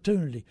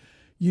opportunity.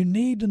 You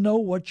need to know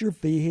what your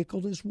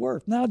vehicle is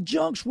worth. Now,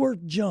 junk's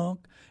worth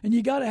junk, and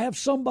you got to have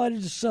somebody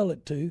to sell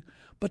it to.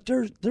 But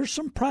there's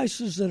some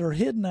prices that are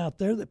hidden out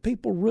there that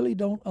people really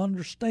don't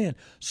understand.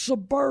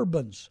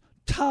 Suburbans,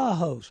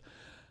 Tahoes.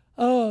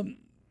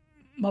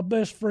 My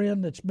best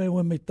friend that's been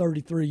with me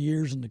 33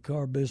 years in the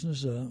car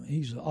business,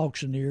 he's an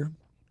auctioneer.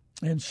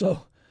 And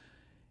so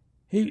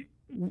I'm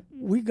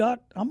going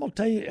to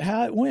tell you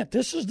how it went.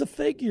 This is the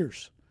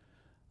figures.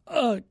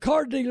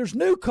 Car dealers,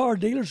 new car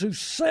dealers who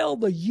sell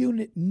the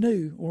unit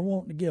new were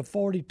wanting to give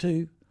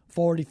 $42,000,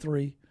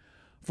 $43,000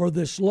 for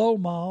this low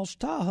miles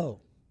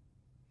Tahoe.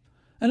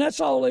 And that's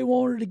all they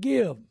wanted to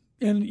give.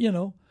 And, you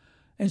know,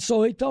 and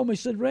so he told me, he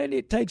said, Randy,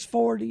 it takes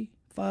 $45,000.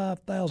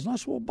 I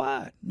said, well,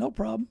 buy it. No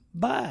problem.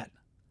 Buy it.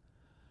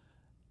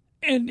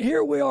 And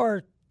here we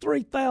are,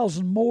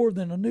 $3,000 more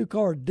than a new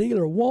car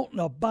dealer wanting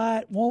to buy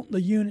it, wanting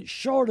the unit,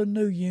 short of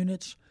new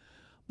units.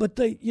 But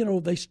they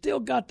still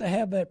got to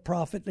have that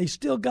profit. They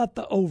still got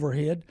the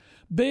overhead.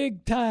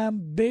 Big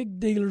time, big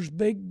dealers,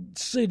 big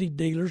city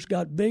dealers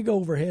got big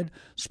overhead.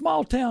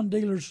 Small town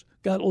dealers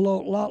got a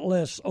lot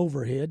less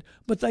overhead,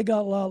 but they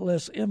got a lot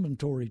less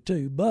inventory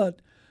too.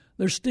 But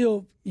there's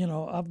still, you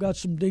know, I've got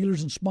some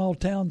dealers in small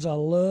towns I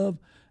love,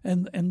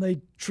 and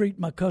they treat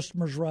my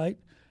customers right.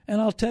 And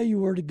I'll tell you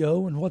where to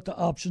go and what the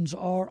options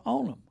are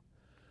on them.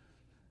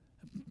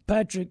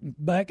 Patrick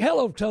back.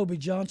 Hello, Toby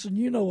Johnson.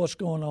 You know what's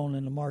going on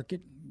in the market.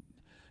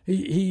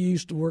 He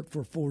used to work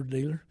for a Ford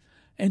dealer.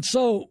 And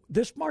so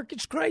this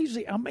market's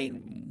crazy. I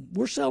mean,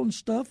 we're selling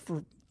stuff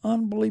for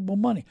unbelievable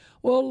money.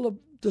 Well,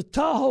 the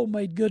Tahoe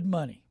made good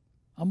money.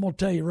 I'm going to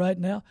tell you right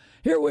now.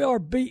 Here we are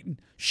beating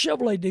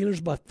Chevrolet dealers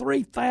by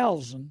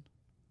 $3,000,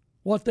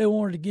 what they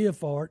wanted to give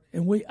for it.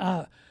 And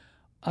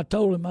I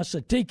told him, I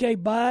said,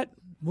 TK, buy it.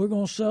 We're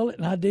going to sell it.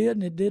 And I did,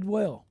 and it did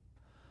well.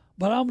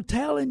 But I'm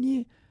telling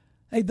you,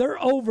 hey,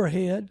 their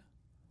overhead,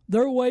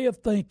 their way of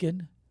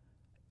thinking,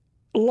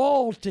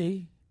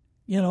 loyalty,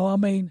 you know, I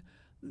mean,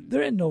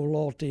 there ain't no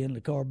loyalty in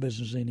the car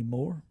business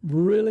anymore.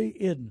 Really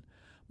isn't.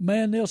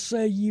 Man, they'll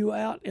sell you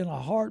out in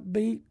a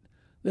heartbeat.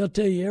 They'll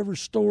tell you every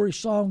story,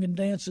 song, and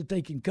dance that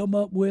they can come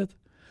up with.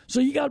 So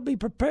you got to be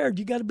prepared.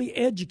 You got to be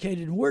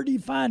educated. And where do you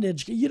find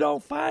education? You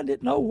don't find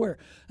it nowhere.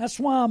 That's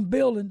why I'm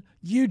building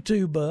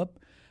YouTube up.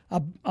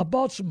 I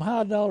bought some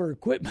high-dollar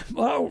equipment,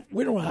 but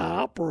we don't know how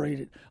to operate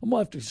it. I'm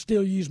going to have to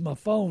still use my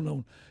phone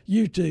on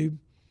YouTube.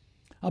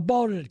 I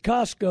bought it at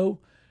Costco,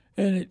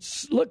 and it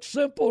looked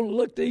simple and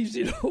looked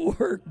easy to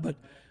work. But,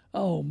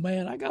 oh,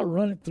 man, I got to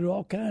run it through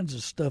all kinds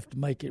of stuff to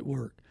make it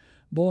work.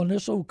 Boy, and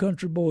this old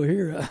country boy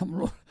here,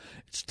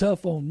 it's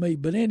tough on me.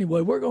 But anyway,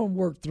 we're going to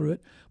work through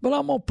it. But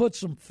I'm going to put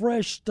some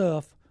fresh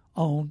stuff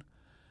on.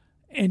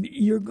 And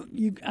you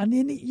need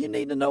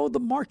to know the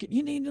market.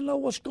 You need to know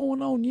what's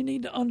going on. You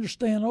need to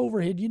understand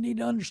overhead. You need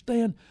to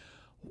understand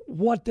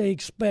what they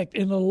expect.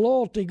 And the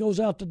loyalty goes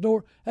out the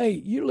door. Hey,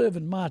 you live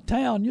in my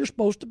town. You're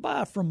supposed to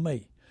buy from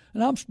me.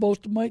 And I'm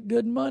supposed to make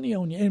good money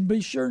on you. And be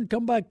sure and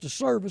come back to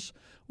service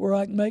where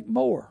I can make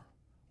more.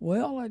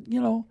 Well, you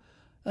know,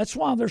 that's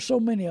why there's so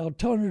many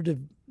alternative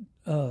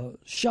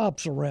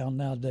shops around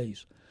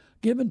nowadays,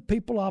 giving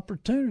people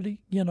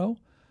opportunity, you know.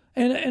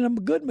 And a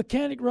good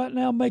mechanic right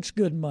now makes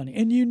good money.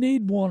 And you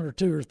need one or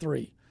two or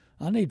three.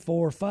 I need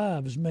 4 or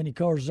 5, as many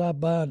cars as I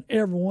buy, and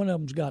every one of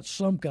them's got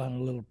some kind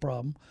of little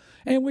problem.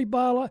 And we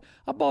buy a lot.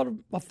 I bought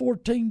a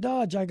 14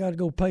 Dodge I got to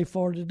go pay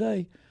for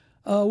today.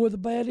 with a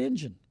bad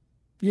engine.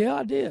 Yeah,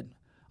 I did.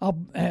 I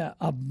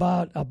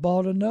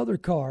bought another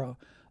car,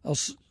 a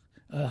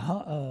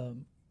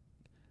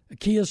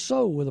Kia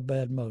Soul with a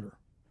bad motor.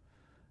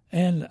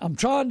 And I'm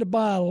trying to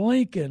buy a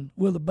Lincoln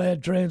with a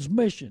bad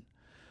transmission.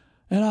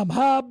 And I'm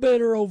high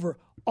bidder over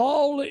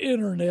all the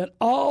internet,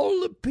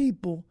 all the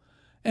people,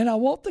 and I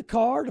want the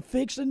car to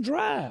fix and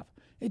drive.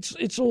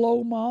 It's a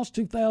low miles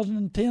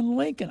 2010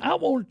 Lincoln. I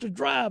want it to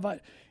drive.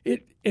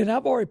 And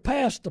I've already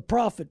passed the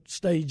profit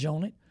stage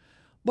on it.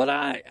 But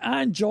I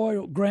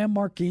enjoy Grand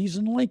Marquis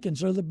and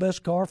Lincolns. They're the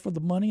best car for the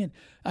money. And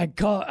I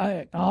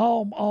can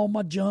haul all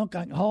my junk.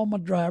 I can haul my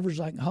drivers.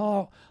 I can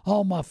haul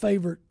my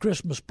favorite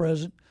Christmas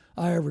present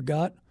I ever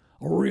got,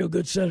 a real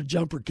good set of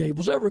jumper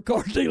cables. Every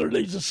car dealer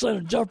needs a set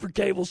of jumper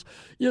cables.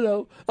 You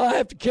know, I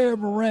have to carry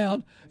them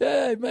around.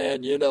 Hey,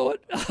 man, you know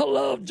it. I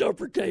love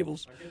jumper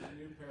cables.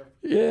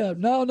 Yeah,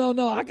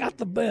 no. I got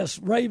the best.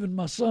 Raven,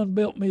 my son,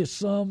 built me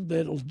some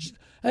it'll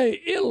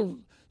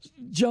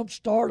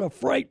jumpstart a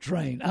freight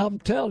train. I'm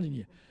telling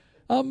you.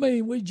 I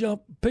mean, we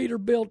jumped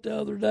Peterbilt the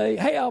other day.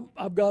 Hey,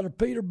 I've got a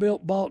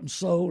Peterbilt bought and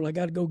sold. I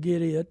got to go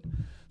get it.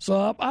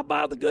 So I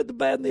buy the good, the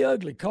bad, and the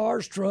ugly.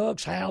 Cars,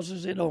 trucks,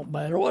 houses, it don't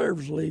matter.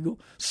 Whatever's legal.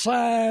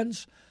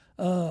 Signs,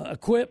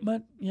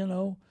 equipment, you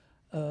know.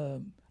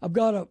 I've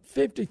got a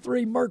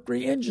 53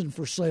 Mercury engine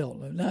for sale.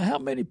 Now, how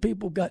many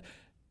people got...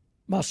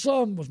 My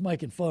son was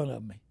making fun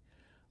of me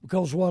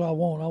because what I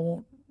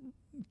want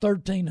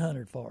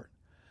 $1,300 for it.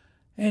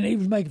 And he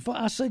was making fun.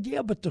 I said,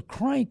 yeah, but the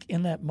crank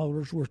in that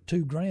motor's worth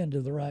 $2,000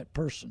 to the right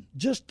person.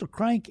 Just the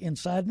crank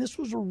inside. And this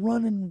was a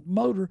running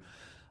motor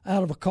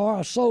out of a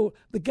car. So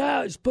the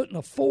guy is putting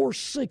a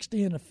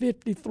 460 in a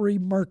 53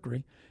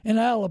 Mercury in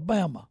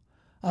Alabama.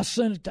 I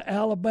sent it to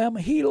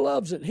Alabama. He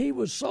loves it. He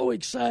was so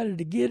excited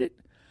to get it.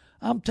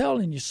 I'm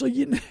telling you. So,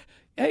 hey,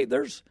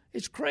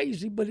 it's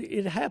crazy, but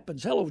it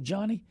happens. Hello,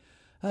 Johnny.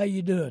 How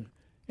you doing?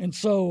 And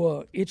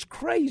so it's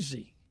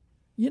crazy.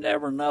 You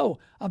never know.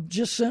 I've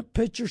just sent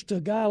pictures to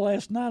a guy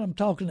last night. I'm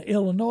talking to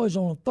Illinois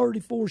on a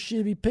 34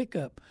 Chevy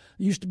pickup.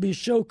 It used to be a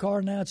show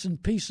car. Now it's in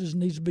pieces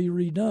and needs to be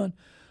redone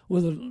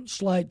with a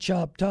slight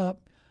chop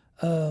top.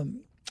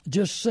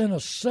 Just sent a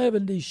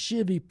 70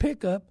 Chevy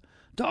pickup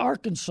to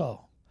Arkansas.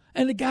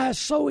 And the guy's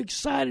so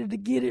excited to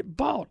get it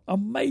bought.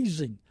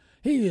 Amazing.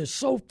 He is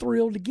so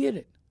thrilled to get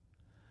it.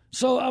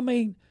 So, I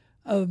mean,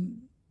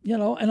 you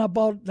know, and I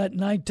bought that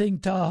 19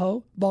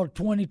 Tahoe, bought a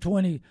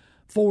 2020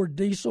 Ford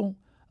diesel,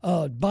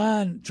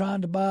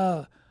 trying to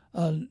buy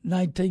a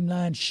 19.9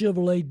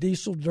 Chevrolet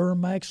diesel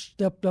Duramax,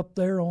 stepped up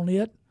there on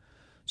it.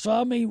 So,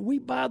 I mean, we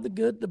buy the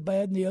good, the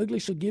bad, and the ugly.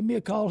 So give me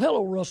a call.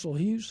 Hello, Russell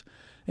Hughes.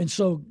 And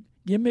so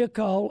give me a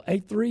call,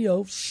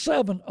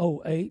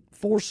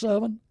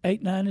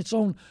 830-708-4789. It's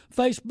on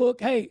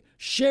Facebook. Hey,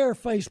 share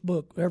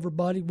Facebook,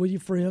 everybody, with your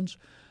friends.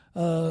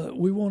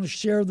 We want to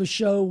share the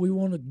show. We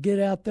want to get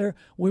out there.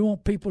 We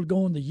want people to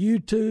go on the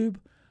YouTube,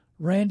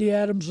 Randy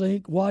Adams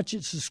Inc., watch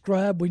it,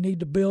 subscribe. We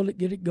need to build it,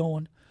 get it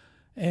going.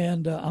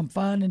 And I'm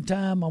finding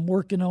time. I'm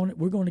working on it.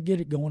 We're going to get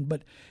it going.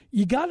 But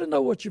you got to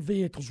know what your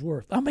vehicle's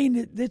worth. I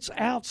mean, it's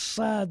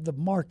outside the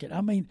market.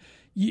 I mean,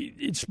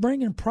 it's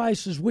bringing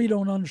prices we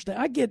don't understand.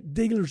 I get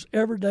dealers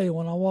every day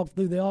when I walk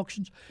through the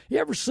auctions. You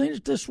ever seen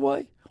it this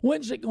way?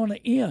 When's it going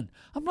to end?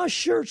 I'm not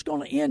sure it's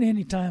going to end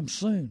anytime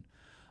soon.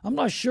 I'm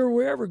not sure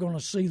we're ever going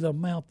to see the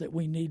amount that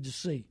we need to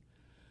see.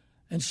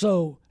 And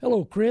so,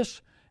 hello,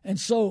 Chris. And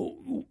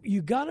so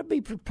you got to be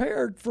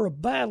prepared for a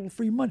battle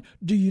for your money.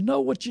 Do you know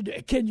what you do?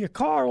 Can your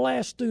car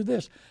last through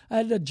this? I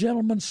had a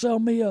gentleman sell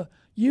me a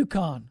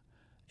Yukon,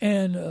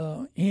 and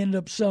he ended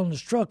up selling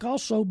his truck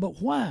also. But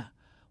why?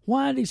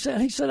 Why did he say?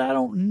 He said, I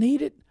don't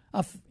need it.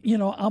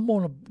 I'm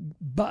going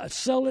to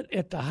sell it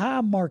at the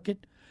high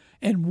market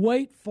and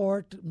wait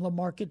for the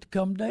market to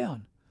come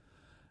down.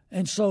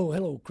 And so,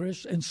 hello,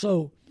 Chris. And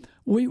so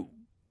we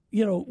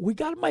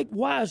got to make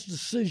wise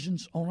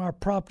decisions on our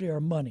property,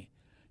 our money.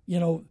 You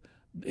know,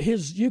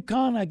 his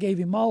Yukon, I gave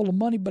him all the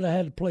money, but I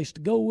had a place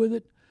to go with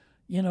it,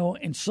 you know.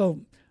 And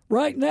so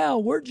right now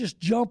we're just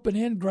jumping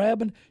in,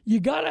 grabbing. You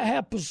got to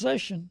have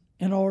possession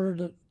in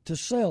order to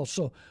sell.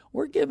 So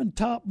we're giving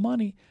top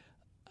money.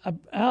 I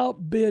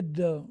outbid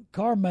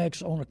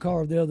CarMax on a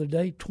car the other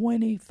day,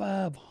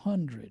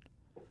 $2,500.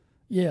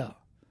 Yeah.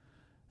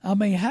 I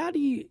mean, how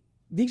do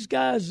these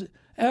guys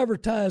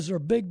advertise their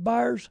big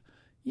buyers?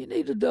 You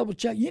need to double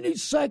check. You need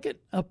second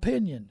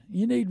opinion.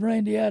 You need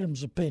Randy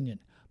Adams' opinion.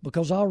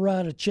 Because I'll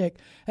write a check.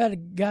 I had a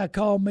guy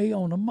call me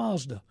on a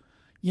Mazda,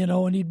 you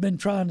know, and he'd been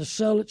trying to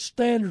sell it,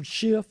 standard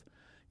shift,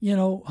 you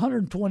know,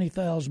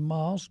 120,000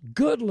 miles,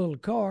 good little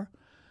car.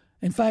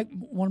 In fact,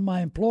 one of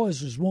my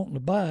employees was wanting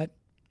to buy it.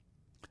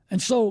 And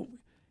so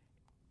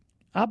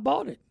I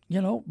bought it,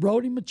 you know,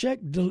 wrote him a check,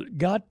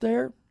 got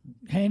there,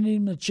 handed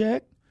him the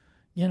check,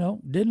 you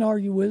know, didn't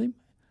argue with him,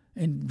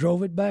 and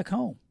drove it back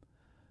home.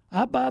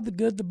 I buy the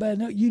good, the bad.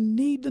 Now, you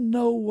need to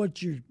know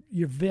what your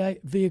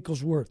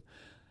vehicle's worth.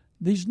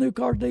 These new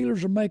car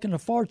dealers are making a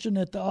fortune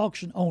at the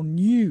auction on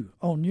you,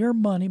 on your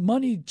money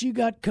that you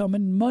got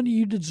coming, money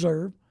you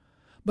deserve.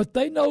 But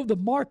they know the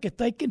market.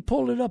 They can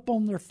pull it up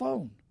on their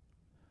phone.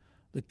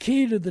 the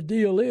key to the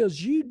deal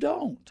is you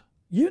don't.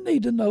 You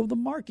need to know the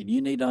market.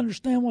 You need to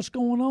understand what's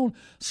going on,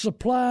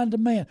 supply and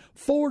demand.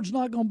 Ford's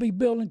not going to be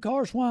building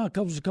cars. Why?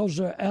 Because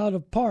they're out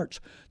of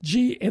parts.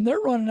 And they're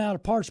running out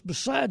of parts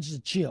besides the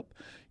chip.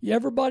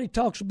 Everybody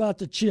talks about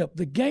the chip.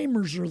 The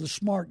gamers are the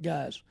smart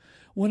guys.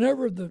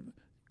 Whenever the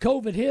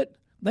COVID hit,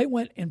 they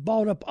went and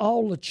bought up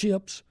all the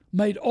chips,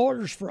 made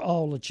orders for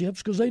all the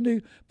chips because they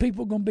knew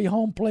people were going to be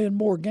home playing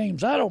more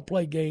games. I don't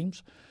play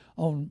games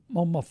on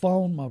my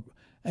phone.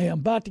 Hey, I'm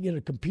about to get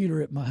a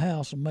computer at my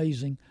house.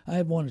 Amazing. I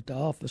have one at the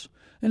office.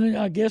 And then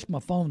I guess my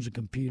phone's a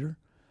computer.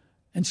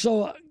 And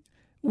so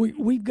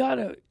we've got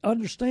to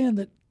understand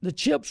that the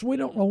chips, we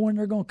don't know when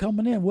they're going to come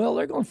in. Well,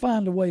 they're going to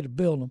find a way to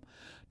build them.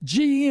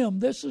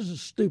 GM, this is a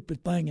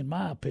stupid thing in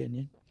my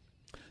opinion.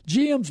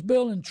 GM's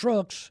building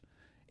trucks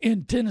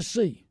in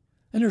Tennessee,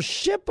 and they're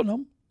shipping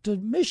them to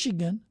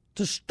Michigan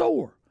to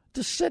store,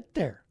 to sit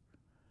there.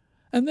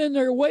 And then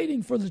they're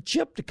waiting for the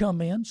chip to come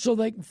in so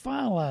they can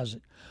finalize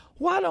it.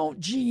 Why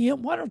don't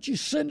you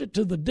send it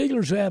to the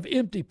dealers who have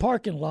empty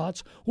parking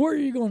lots? Where are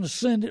you going to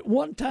send it?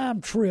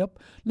 One-time trip,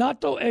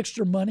 not no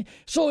extra money.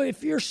 So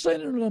if you're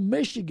sending it to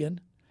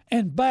Michigan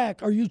and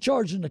back, are you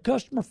charging the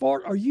customer for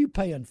it? Or are you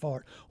paying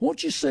for it?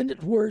 Won't you send it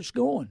to where it's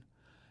going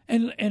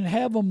and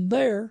have them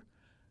there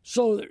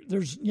so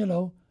there's,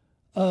 you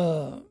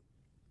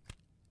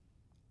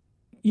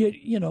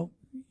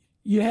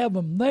have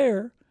them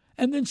there,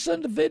 and then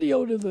send a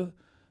video to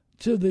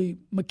the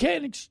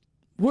mechanics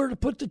where to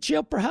put the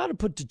chip or how to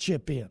put the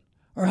chip in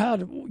or how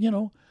to,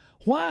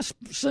 why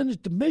send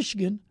it to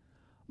Michigan?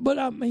 But,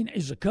 I mean,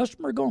 is the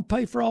customer going to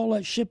pay for all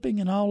that shipping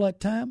and all that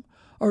time,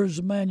 or is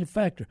the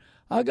manufacturer?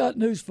 I got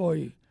news for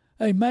you.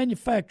 Hey,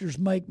 manufacturers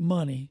make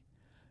money.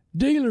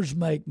 Dealers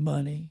make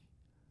money.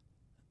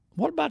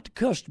 What about the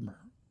customer?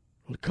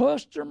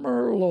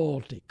 Customer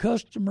loyalty,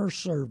 customer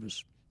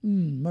service.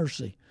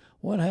 Mercy.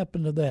 What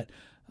happened to that?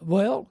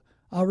 Well,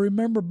 I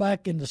remember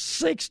back in the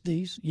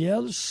 60s, the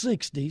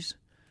 60s,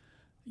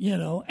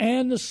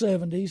 and the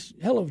 70s.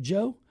 Hello,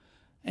 Joe.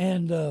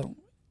 And the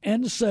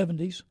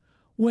 70s,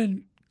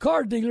 when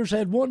car dealers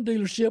had one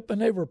dealership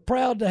and they were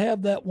proud to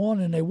have that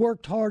one, and they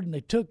worked hard and they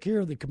took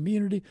care of the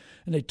community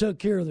and they took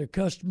care of their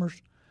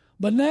customers.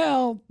 But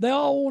now they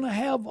all want to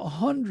have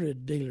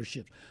 100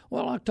 dealerships.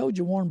 Well, I told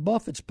you Warren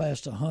Buffett's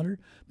passed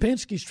 100.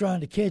 Penske's trying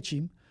to catch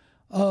him.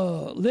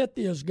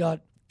 Lithia's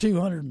got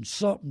 200 and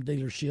something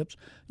dealerships.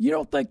 You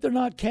don't think they're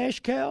not cash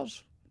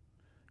cows?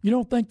 You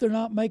don't think they're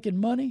not making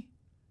money?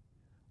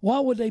 Why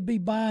would they be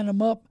buying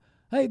them up?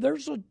 Hey,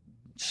 there's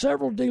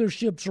several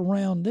dealerships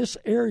around this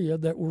area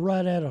that were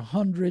right at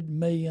 $100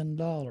 million.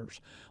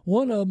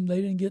 One of them,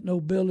 they didn't get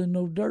no building,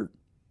 no dirt.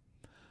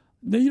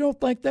 You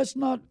don't think that's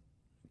not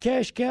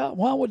cash cow?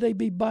 Why would they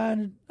be buying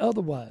it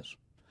otherwise?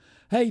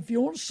 Hey, if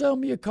you want to sell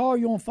me a car,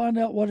 you want to find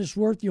out what it's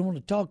worth, you want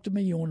to talk to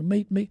me, you want to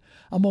meet me,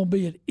 I'm going to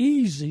be at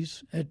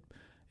Easy's at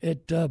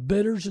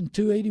Bitters and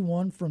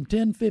 281 from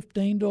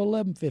 10:15 to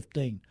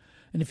 11:15.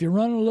 And if you're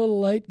running a little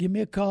late, give me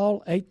a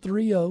call,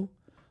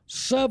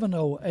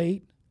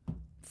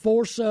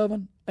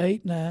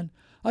 830-708-4789.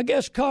 I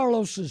guess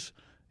Carlos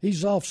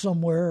he's off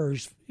somewhere or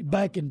he's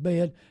back in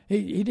bed.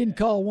 He didn't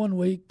call one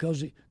week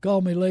because he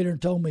called me later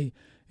and told me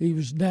he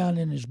was down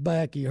in his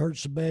back. He hurt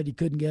so bad he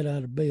couldn't get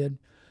out of bed.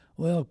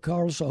 Well,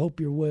 Carlos, I hope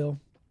you're well.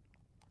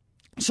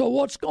 So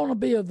what's going to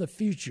be of the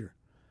future?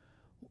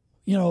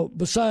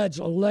 Besides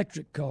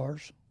electric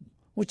cars,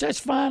 which that's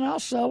fine. I'll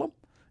sell them.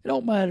 It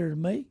don't matter to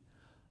me.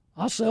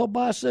 I'll sell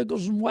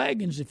bicycles and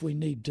wagons if we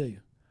need to.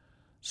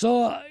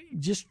 So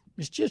it's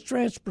just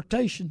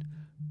transportation.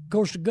 Of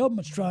course, the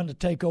government's trying to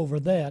take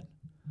over that.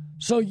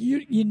 So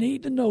you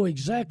need to know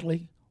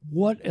exactly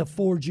what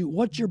affords you.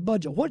 What's your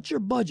budget? What's your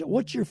budget?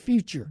 What's your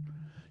future?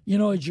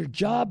 Is your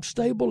job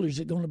stable? Is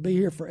it going to be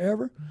here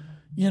forever?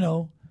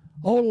 Oh,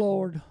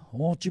 Lord,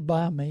 won't you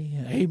buy me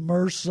a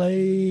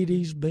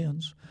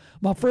Mercedes-Benz?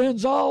 My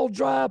friends all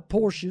drive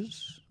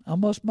Porsches. I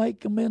must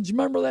make amends.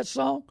 Remember that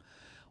song?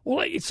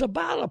 Well, it's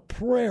about a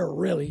prayer,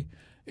 really.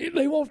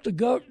 They want to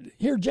go.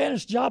 Here,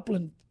 Janis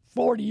Joplin,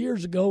 40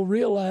 years ago,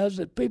 realized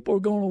that people are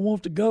going to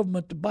want the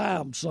government to buy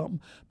them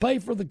something, pay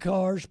for the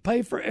cars,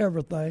 pay for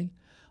everything.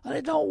 And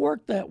it don't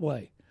work that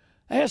way.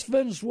 Ask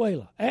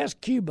Venezuela,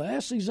 ask Cuba,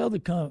 ask these other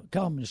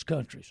communist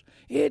countries.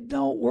 It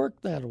don't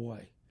work that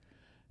way.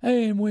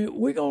 And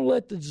we're going to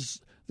let the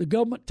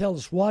government tell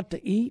us what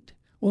to eat.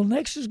 Well,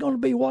 next is going to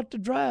be what to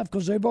drive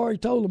because they've already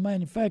told the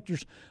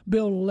manufacturers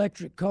build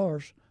electric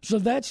cars. So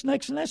that's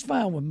next, and that's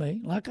fine with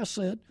me. Like I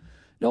said,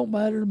 don't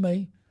matter to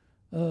me.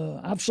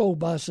 I've sold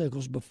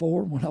bicycles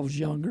before when I was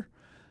younger.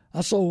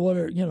 I sold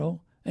whatever,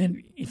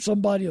 and if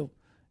somebody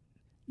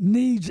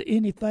needs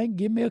anything,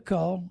 give me a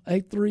call,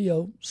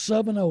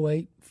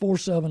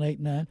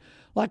 830-708-4789.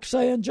 Like I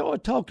say, I enjoy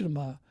talking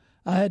to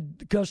I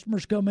had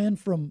customers come in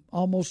from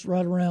almost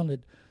right around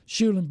at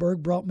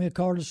Schulenburg, brought me a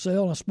car to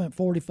sell, and I spent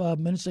 45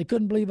 minutes. They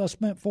couldn't believe I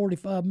spent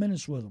 45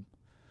 minutes with them.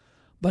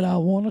 But I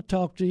want to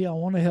talk to you. I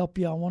want to help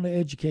you. I want to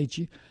educate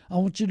you. I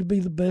want you to be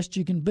the best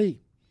you can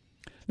be.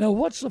 Now,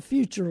 what's the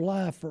future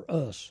life for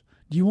us?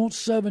 Do you want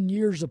 7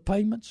 years of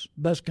payments?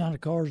 Best kind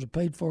of car is a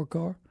paid-for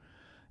car.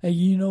 Hey,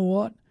 you know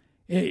what?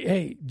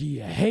 Hey, do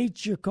you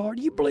hate your car?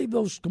 Do you believe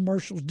those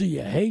commercials? Do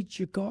you hate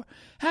your car?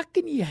 How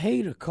can you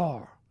hate a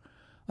car?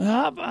 And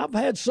I've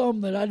had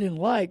some that I didn't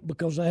like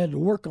because I had to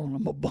work on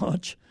them a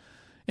bunch.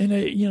 And,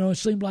 it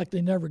seemed like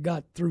they never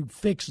got through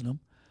fixing them.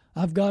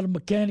 I've got a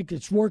mechanic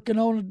that's working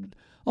on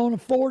a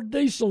Ford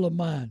diesel of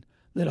mine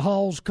that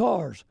hauls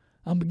cars.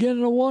 I'm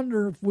beginning to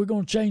wonder if we're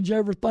going to change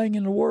everything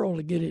in the world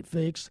to get it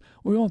fixed.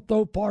 We're going to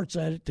throw parts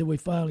at it till we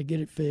finally get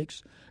it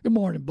fixed. Good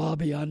morning,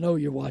 Bobby. I know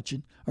you're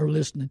watching or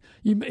listening.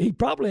 He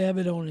probably have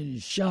it on in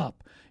his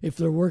shop if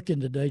they're working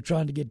today,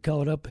 trying to get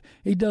caught up.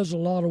 He does a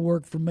lot of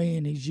work for me,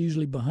 and he's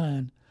usually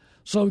behind.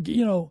 So,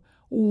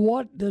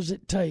 what does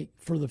it take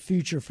for the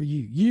future for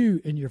you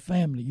and your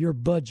family, your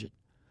budget?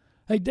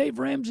 Hey, Dave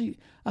Ramsey,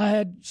 I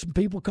had some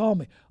people call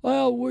me.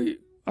 Well,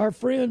 our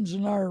friends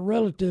and our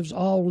relatives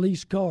all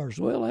lease cars.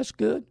 Well, that's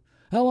good.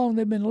 How long have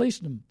they been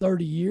leasing them?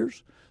 30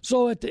 years.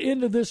 So at the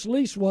end of this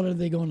lease, what are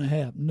they going to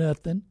have?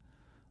 Nothing.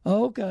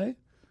 Okay.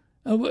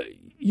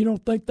 You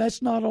don't think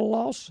that's not a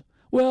loss?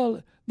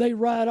 Well, they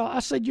write off. I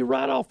said you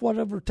write off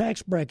whatever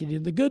tax bracket you're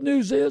in. The good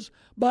news is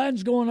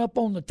Biden's going up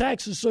on the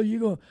taxes, so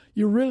you're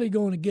really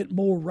going to get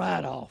more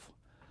write-off.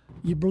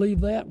 You believe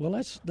that? Well,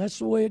 that's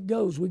the way it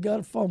goes. We got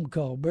a phone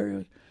call,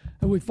 Barry,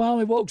 and we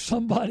finally woke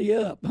somebody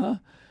up, huh?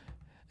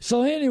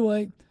 So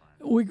anyway,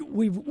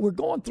 we're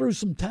going through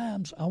some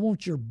times. I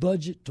want your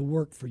budget to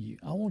work for you.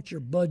 I want your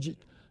budget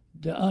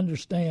to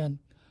understand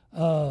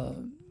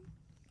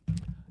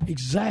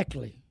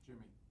exactly.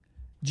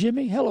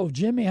 Jimmy, hello,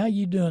 Jimmy. How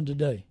you doing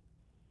today?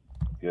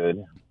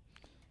 Good.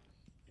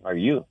 How are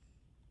you?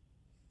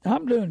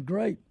 I'm doing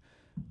great.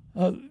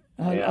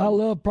 I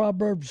love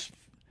Proverbs.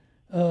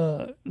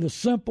 The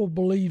simple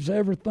believes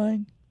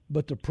everything,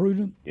 but the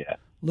prudent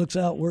looks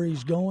out where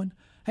he's going.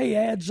 Hey,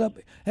 adds up.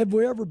 Have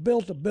we ever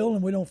built a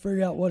building we don't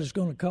figure out what it's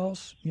going to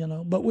cost?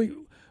 But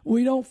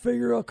we don't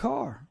figure a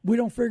car. We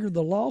don't figure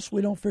the loss.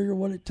 We don't figure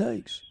what it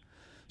takes.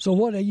 So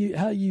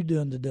how are you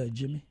doing today,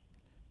 Jimmy?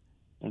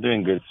 I'm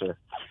doing good, sir.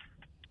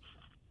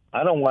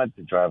 I don't want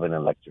to drive an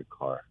electric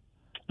car.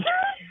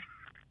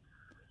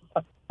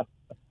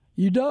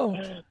 You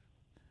don't?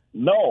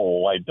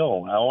 No, I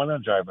don't. I want to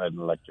drive an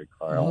electric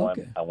car.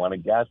 Okay. I want a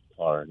gas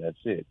car. That's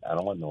it. I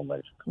don't want no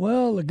electric car.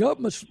 Well, the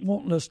government's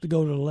wanting us to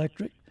go to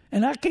electric,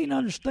 and I can't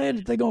understand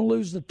that they're going to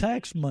lose the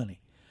tax money.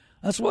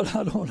 That's what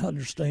I don't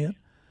understand.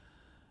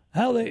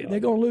 How they're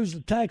going to lose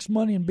the tax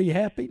money and be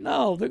happy?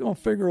 No, they're going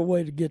to figure a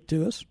way to get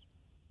to us.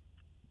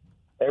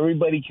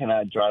 Everybody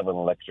cannot drive an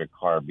electric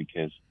car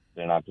because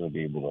they're not going to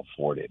be able to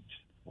afford it.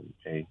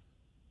 Okay,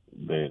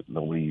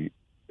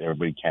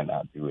 everybody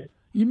cannot do it.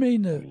 You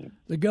mean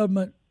the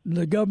government?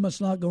 The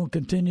government's not going to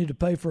continue to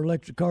pay for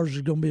electric cars.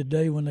 There's going to be a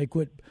day when they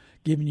quit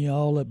giving you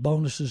all that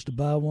bonuses to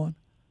buy one.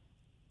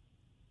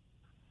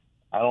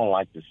 I don't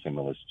like the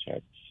stimulus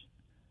checks.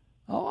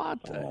 Oh, I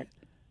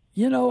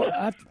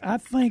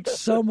think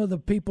some of the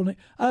people.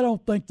 I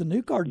don't think the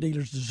new car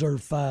dealers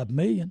deserve $5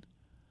 million.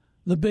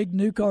 The big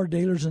new car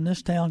dealers in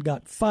this town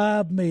got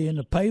 $5 million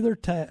to pay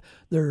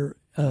their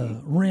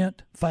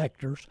rent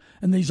factors,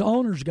 and these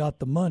owners got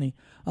the money.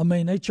 I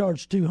mean, they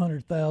charge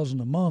 $200,000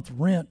 a month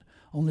rent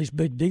on these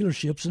big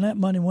dealerships, and that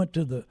money went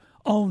to the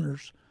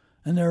owners,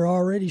 and they're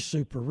already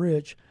super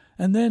rich.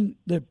 And then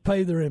they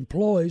pay their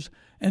employees,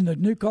 and the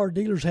new car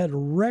dealers had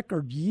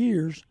record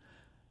years,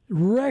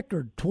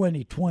 record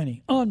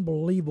 2020,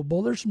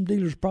 unbelievable. There's some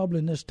dealers probably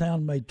in this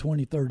town made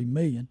 $20-30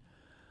 million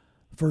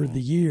for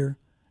the year.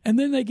 And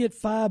then they get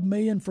 $5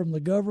 million from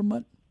the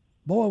government.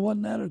 Boy,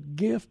 wasn't that a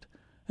gift?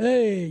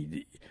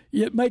 Hey,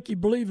 it make you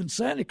believe in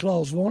Santa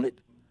Claus, won't it?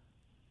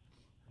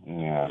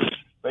 Yeah,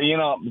 but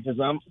because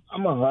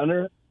I'm a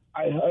hunter,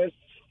 I hunt,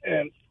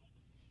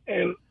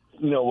 and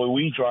when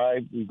we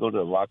drive, we go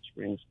to Rock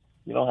Springs.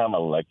 We don't have an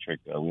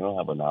electric. We don't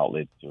have an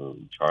outlet to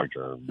charge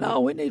our.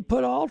 No, we need to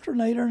put an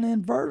alternator and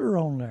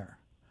inverter on there.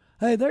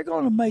 Hey, they're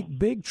going to make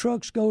big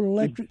trucks go to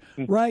electric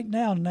right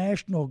now.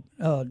 Natural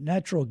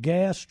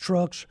gas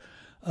trucks.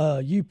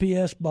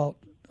 UPS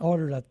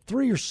ordered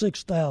 3,000 or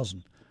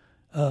 6,000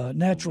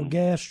 natural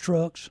gas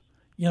trucks,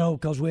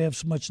 because we have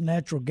so much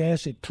natural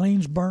gas. It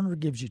cleans burner,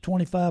 gives you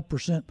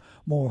 25%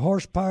 more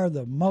horsepower.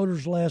 The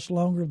motors last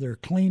longer. They're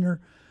cleaner.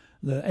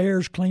 The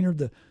air's cleaner.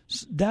 The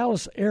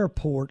Dallas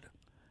airport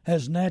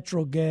has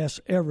natural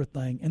gas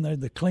everything, and they're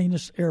the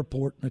cleanest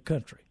airport in the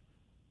country.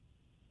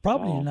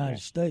 Probably the United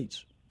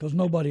States, because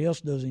nobody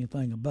else does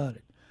anything about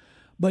it.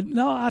 But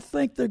no, I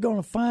think they're going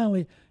to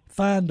finally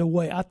find a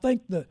way. I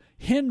think the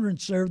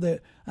hindrance there,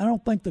 that I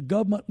don't think the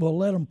government will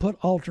let them put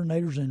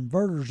alternators and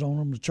inverters on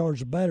them to charge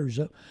the batteries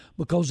up,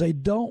 because they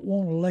don't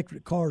want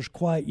electric cars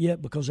quite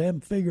yet, because they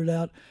haven't figured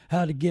out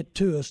how to get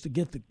to us to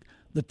get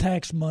the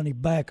tax money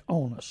back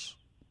on us.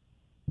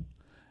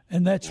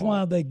 And that's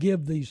why they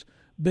give these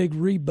big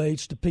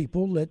rebates to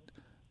people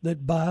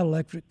that buy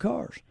electric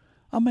cars.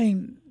 I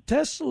mean,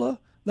 Tesla,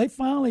 they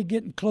finally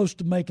getting close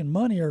to making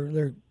money, or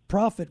they're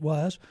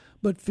profit-wise,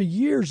 but for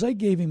years they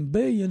gave him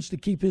billions to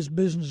keep his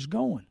business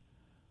going.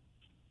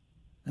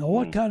 Now,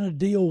 what kind of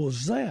deal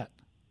was that?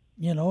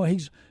 You know,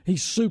 he's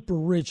super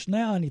rich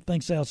now, and he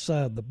thinks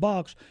outside the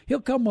box.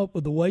 He'll come up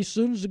with a way as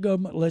soon as the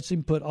government lets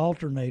him put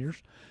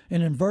alternators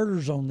and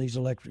inverters on these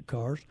electric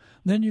cars.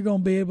 Then you're going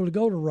to be able to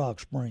go to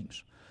Rock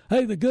Springs.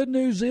 Hey, the good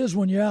news is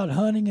when you're out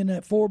hunting in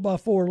that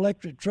 4x4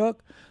 electric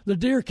truck, the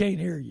deer can't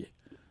hear you.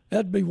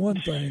 That'd be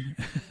one thing.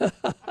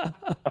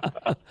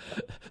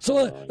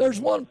 So there's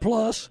one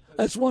plus.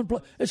 That's one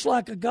plus. It's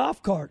like a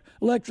golf cart,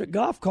 electric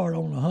golf cart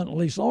on a hunting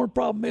lease. The only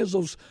problem is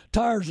those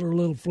tires are a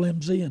little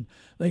flimsy and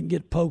they can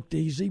get poked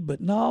easy.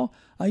 But no,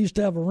 I used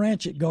to have a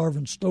ranch at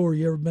Garvin's store.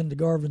 You ever been to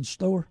Garvin's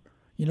store?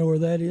 You know where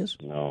that is?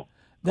 No.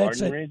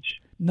 That's Garden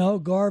Ridge? No,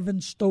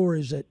 Garvin's store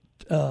is at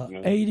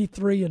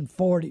 83 and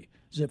 40.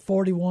 Is it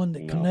 41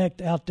 that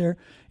connect out there?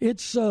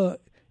 It's south,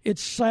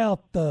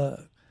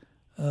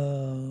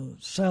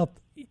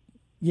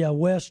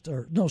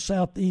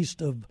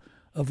 southeast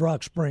of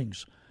Rock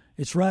Springs.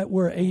 It's right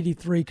where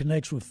 83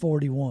 connects with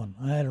 41.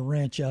 I had a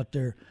ranch out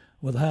there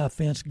with a high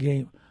fence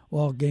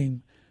wall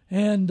game,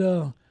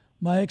 and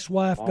my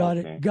ex-wife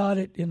got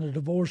it in a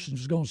divorce and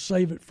was going to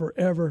save it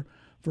forever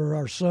for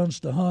our sons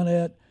to hunt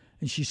at,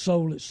 and she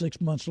sold it 6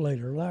 months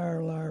later.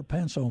 Liar,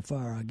 pants on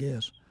fire, I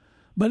guess.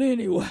 But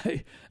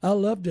anyway, I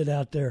loved it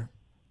out there.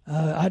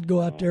 I'd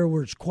go out there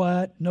where it's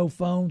quiet, no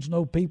phones,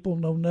 no people,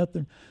 no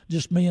nothing,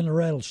 just me and the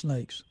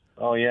rattlesnakes.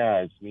 Oh, yeah,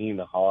 it's me and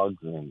the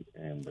hogs and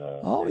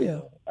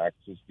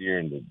axis deer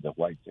and the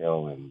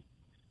whitetail and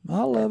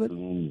I love it.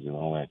 And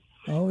all that.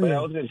 Oh, but yeah.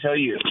 I was going to tell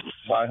you,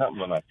 I hunt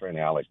with my friend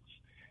Alex.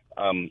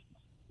 We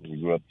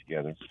grew up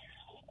together.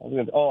 I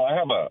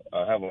have a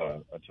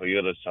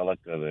Toyota Celica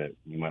that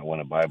you might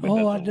want to buy.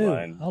 But I do.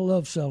 Run. I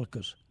love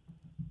Celicas.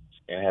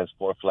 It has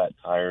 4 flat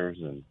tires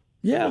and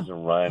it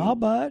doesn't run. I'll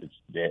buy it. It's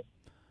dead.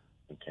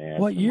 Okay.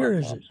 What year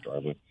is it?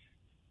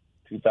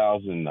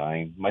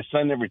 2009. My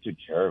son never took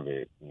care of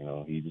it. You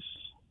know, he just.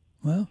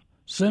 Well,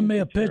 send me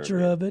a picture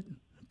of it,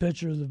 a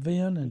picture of the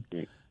VIN,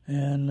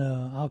 and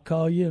I'll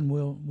call you and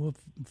we'll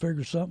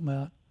figure something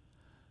out.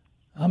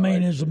 I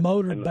mean, is the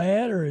motor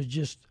bad or is it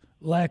just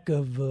lack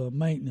of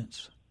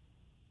maintenance?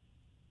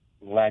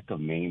 Lack of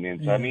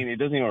maintenance. Yeah. I mean, it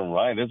doesn't even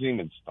run. It doesn't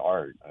even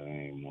start.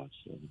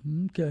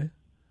 Okay.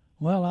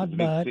 Well, I'd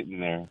buy it. Sitting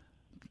there.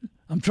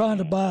 I'm trying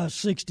to buy a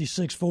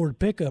 66 Ford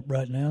pickup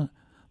right now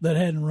that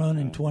hadn't run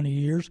in 20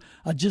 years.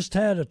 I just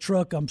had a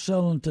truck I'm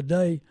selling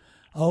today,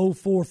 a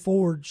 04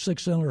 Ford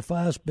 6-cylinder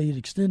 5-speed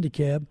extended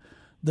cab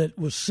that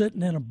was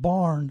sitting in a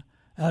barn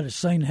out at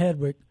St.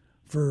 Hedwig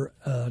for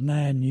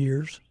 9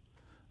 years.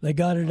 They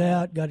got it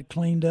out, got it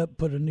cleaned up,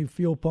 put a new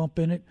fuel pump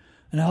in it,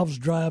 and I was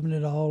driving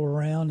it all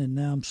around, and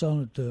now I'm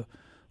selling it to a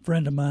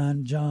friend of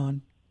mine,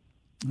 John.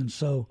 And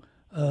so,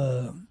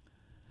 and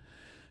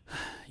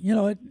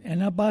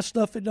I buy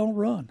stuff that don't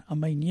run. I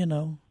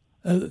mean,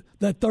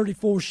 that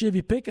 34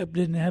 Chevy pickup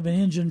didn't have an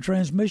engine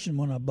transmission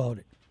when I bought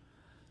it.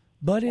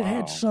 But it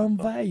had some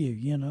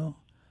value,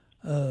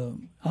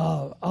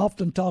 I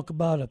often talk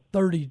about a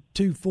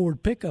 32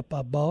 Ford pickup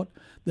I bought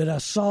that I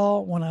saw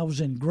when I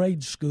was in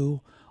grade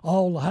school,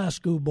 all the high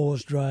school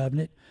boys driving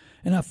it.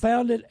 And I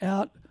found it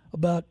out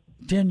about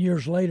 10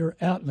 years later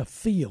out in the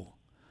field.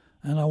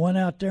 And I went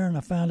out there and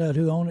I found out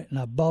who owned it, and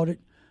I bought it,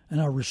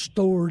 and I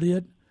restored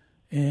it.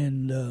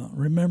 And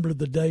remember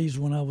the days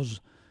when I was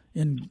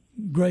in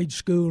grade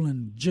school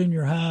and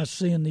junior high,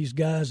 seeing these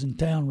guys in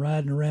town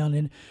riding around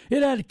in it.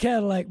 It had a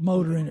Cadillac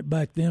motor in it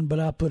back then,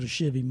 but I put a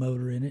Chevy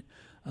motor in it.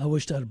 I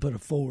wished I'd have put a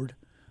Ford.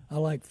 I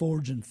like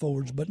Fords and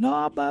Fords, but no,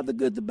 I buy the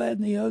good, the bad,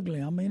 and the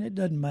ugly. I mean, it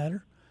doesn't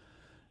matter.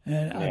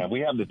 And we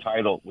have the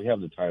title. We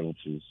have the title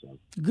too. So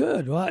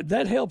good. Well,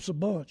 that helps a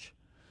bunch.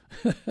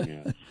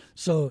 Yeah.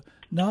 So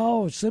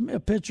no, send me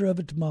a picture of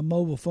it to my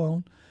mobile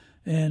phone,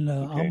 and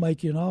I'll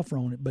make you an offer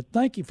on it. But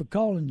thank you for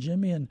calling,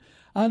 Jimmy. And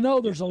I know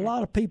there's a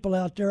lot of people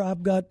out there.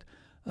 I've got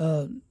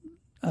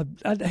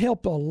I've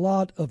helped a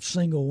lot of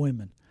single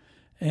women,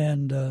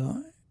 and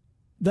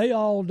they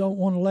all don't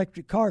want an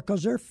electric car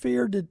because they're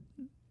feared that,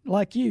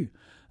 like you,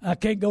 I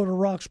can't go to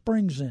Rock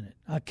Springs in it.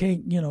 I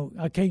can't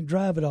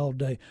drive it all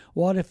day.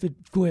 What if it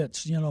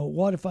quits?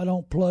 What if I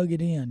don't plug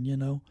it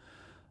in?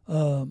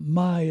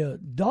 My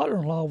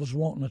daughter-in-law was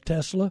wanting a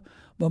Tesla,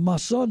 but my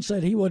son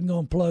said he wasn't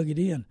going to plug it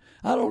in.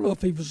 I don't know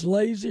if he was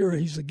lazy or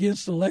he's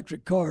against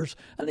electric cars.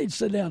 I need to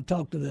sit down and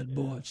talk to that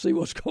boy, see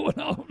what's going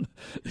on,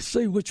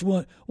 see which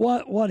one,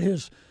 what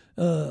his,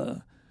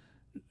 not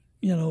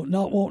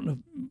wanting to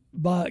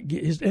buy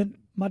his. And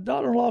my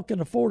daughter-in-law can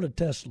afford a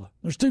Tesla.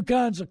 There's two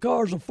kinds of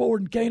cars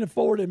afford and can't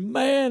afford, and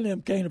man,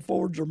 them can't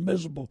affords are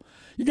miserable.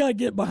 You got to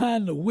get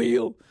behind the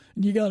wheel,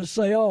 and you got to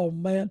say, "Oh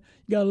man,"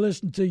 you got to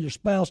listen to your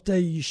spouse tell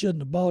you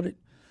shouldn't have bought it.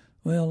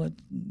 Well,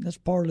 that's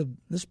part of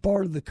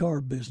the car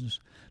business.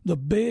 The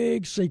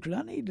big secret.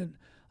 I need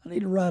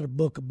to write a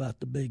book about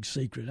the big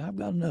secret. I've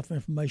got enough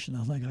information.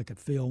 I think I could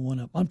fill one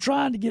up. I'm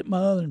trying to get my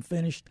other one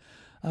finished.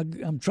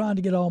 I'm trying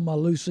to get all my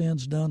loose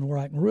ends done where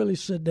I can really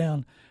sit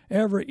down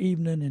every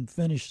evening and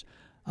finish.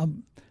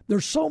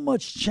 There's so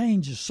much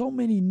changes, so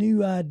many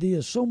new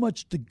ideas, so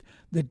much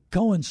that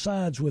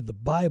coincides with the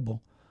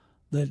Bible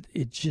that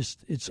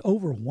it's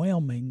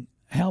overwhelming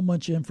how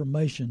much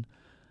information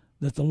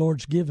that the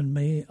Lord's given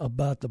me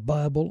about the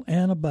Bible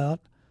and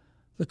about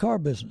the car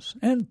business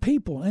and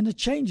people and the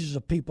changes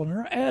of people and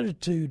their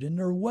attitude and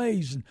their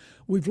ways. And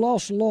we've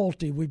lost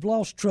loyalty. We've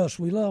lost trust.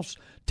 We lost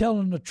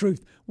telling the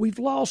truth. We've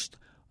lost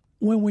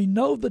when we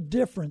know the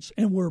difference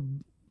and we're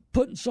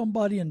putting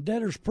somebody in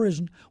debtor's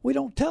prison, we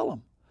don't tell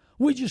them.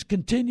 We just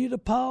continue to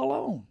pile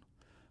on.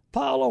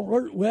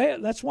 Well,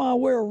 that's why I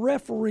wear a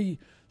referee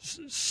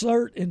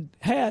shirt and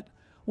hat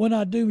when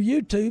I do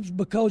YouTubes,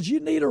 because you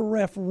need a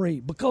referee,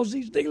 because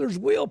these dealers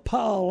will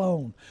pile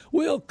on,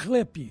 will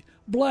clip you,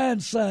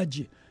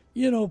 blindside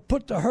you,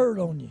 put the hurt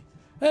on you.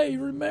 Hey,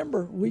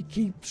 remember, we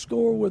keep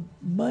score with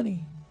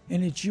money,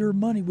 and it's your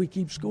money we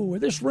keep score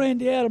with. This is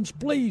Randy Adams.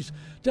 Please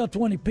tell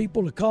 20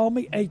 people to call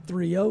me,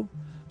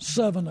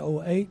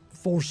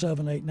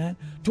 830-708-4789.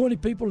 20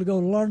 people to go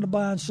to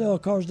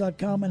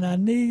learntobuyandSellCars.com, and I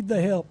need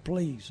the help,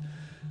 please.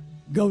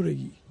 Go to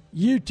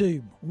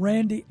YouTube,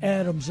 Randy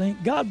Adams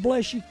Inc. God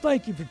bless you.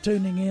 Thank you for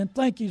tuning in.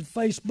 Thank you to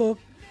Facebook.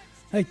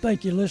 Hey,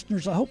 thank you,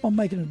 listeners. I hope I'm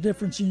making a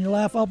difference in your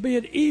life. I'll be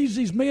at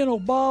Easy's. Me and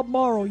old Bob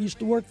Morrow used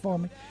to work for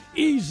me.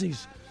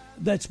 Easy's.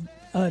 That's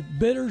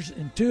Bitters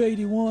in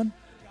 281.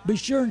 Be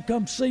sure and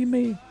come see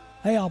me.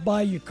 Hey, I'll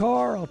buy you a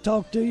car. I'll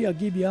talk to you. I'll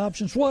give you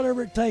options,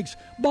 whatever it takes.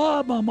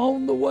 Bob, I'm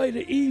on the way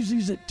to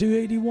Easy's at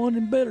 281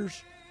 in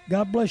Bitters.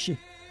 God bless you.